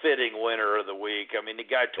what a fitting winner of the week. I mean, the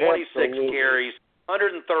guy, 26 carries,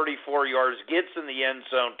 134 yards, gets in the end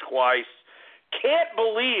zone twice. Can't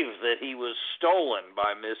believe that he was stolen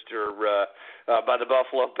by by the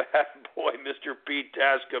Buffalo bad boy, Mr. Pete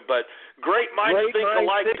Tasca. But great minds think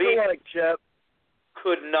alike, Pete. Chip.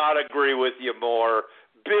 Could not agree with you more.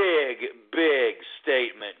 Big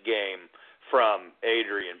statement game from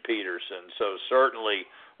Adrian Peterson. So certainly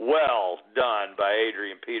well done by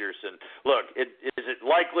Adrian Peterson. Look, is it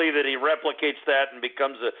likely that he replicates that and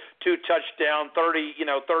becomes a 2-touchdown, 32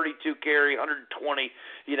 carry, 120,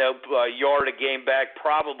 yard a game back?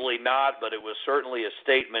 Probably not, but it was certainly a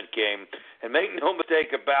statement game. And make no mistake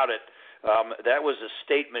about it, that was a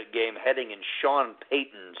statement game heading in Sean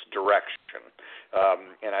Payton's direction.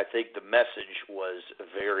 And I think the message was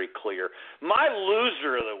very clear. My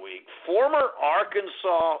loser of the week, former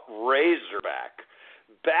Arkansas Razorback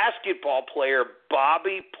basketball player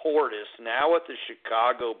Bobby Portis, now at the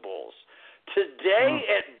Chicago Bulls. Today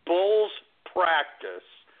at Bulls practice,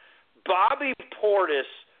 Bobby Portis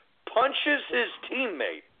punches his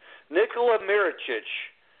teammate, Nikola Mirotic,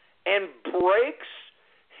 and breaks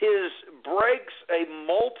a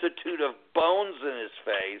multitude of bones in his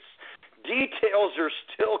face. Details are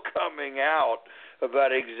still coming out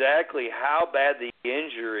about exactly how bad the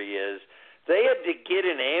injury is. They had to get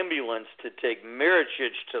an ambulance to take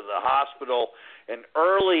Mirotic to the hospital, and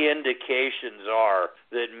early indications are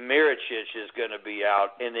that Mirotic is going to be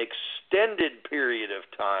out an extended period of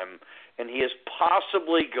time, and he is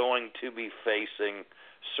possibly going to be facing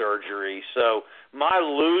surgery. So my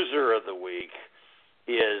loser of the week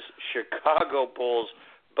is Chicago Bulls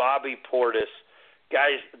Bobby Portis.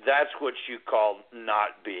 Guys, that's what you call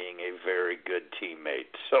not being a very good teammate.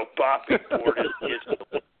 So Bobby Portis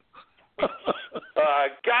is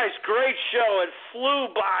Guys, great show. It flew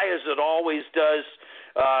by as it always does.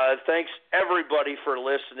 Thanks, everybody, for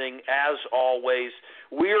listening. As always,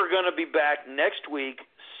 we are going to be back next week,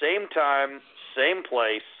 same time, same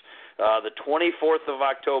place, the 24th of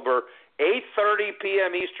October, 8:30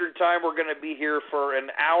 p.m. Eastern Time. We're going to be here for an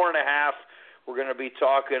hour and a half. We're going to be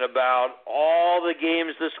talking about all the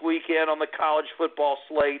games this weekend on the college football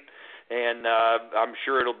slate. And I'm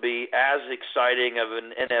sure it'll be as exciting of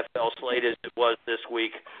an NFL slate as it was this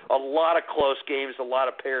week. A lot of close games, a lot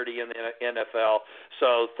of parity in the NFL.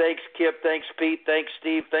 So thanks, Kip. Thanks, Pete. Thanks,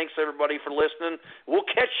 Steve. Thanks, everybody, for listening. We'll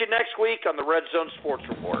catch you next week on the Red Zone Sports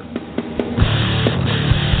Report.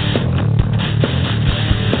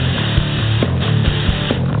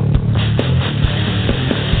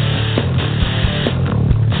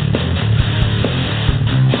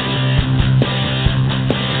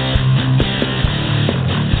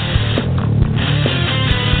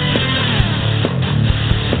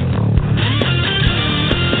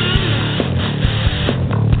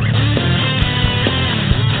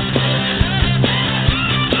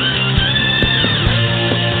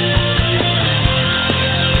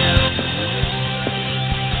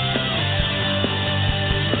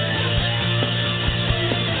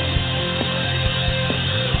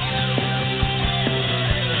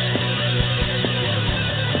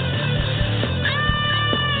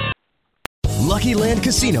 Lucky Land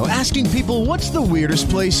Casino, asking people, what's the weirdest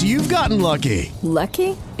place you've gotten lucky?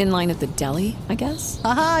 Lucky? In line at the deli, I guess?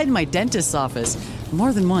 Aha, in my dentist's office.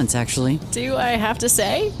 More than once, actually. Do I have to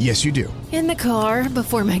say? Yes, you do. In the car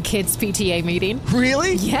before my kids' PTA meeting.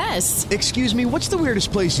 Really? Yes. Excuse me, what's the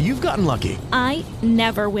weirdest place you've gotten lucky? I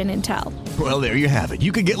never win and tell. Well, there you have it.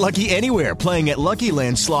 You can get lucky anywhere, playing at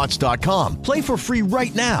LuckyLandSlots.com. Play for free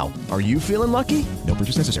right now. Are you feeling lucky? No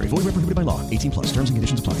purchase necessary. Void where prohibited by law. 18+. Terms and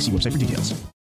conditions apply. See website for details.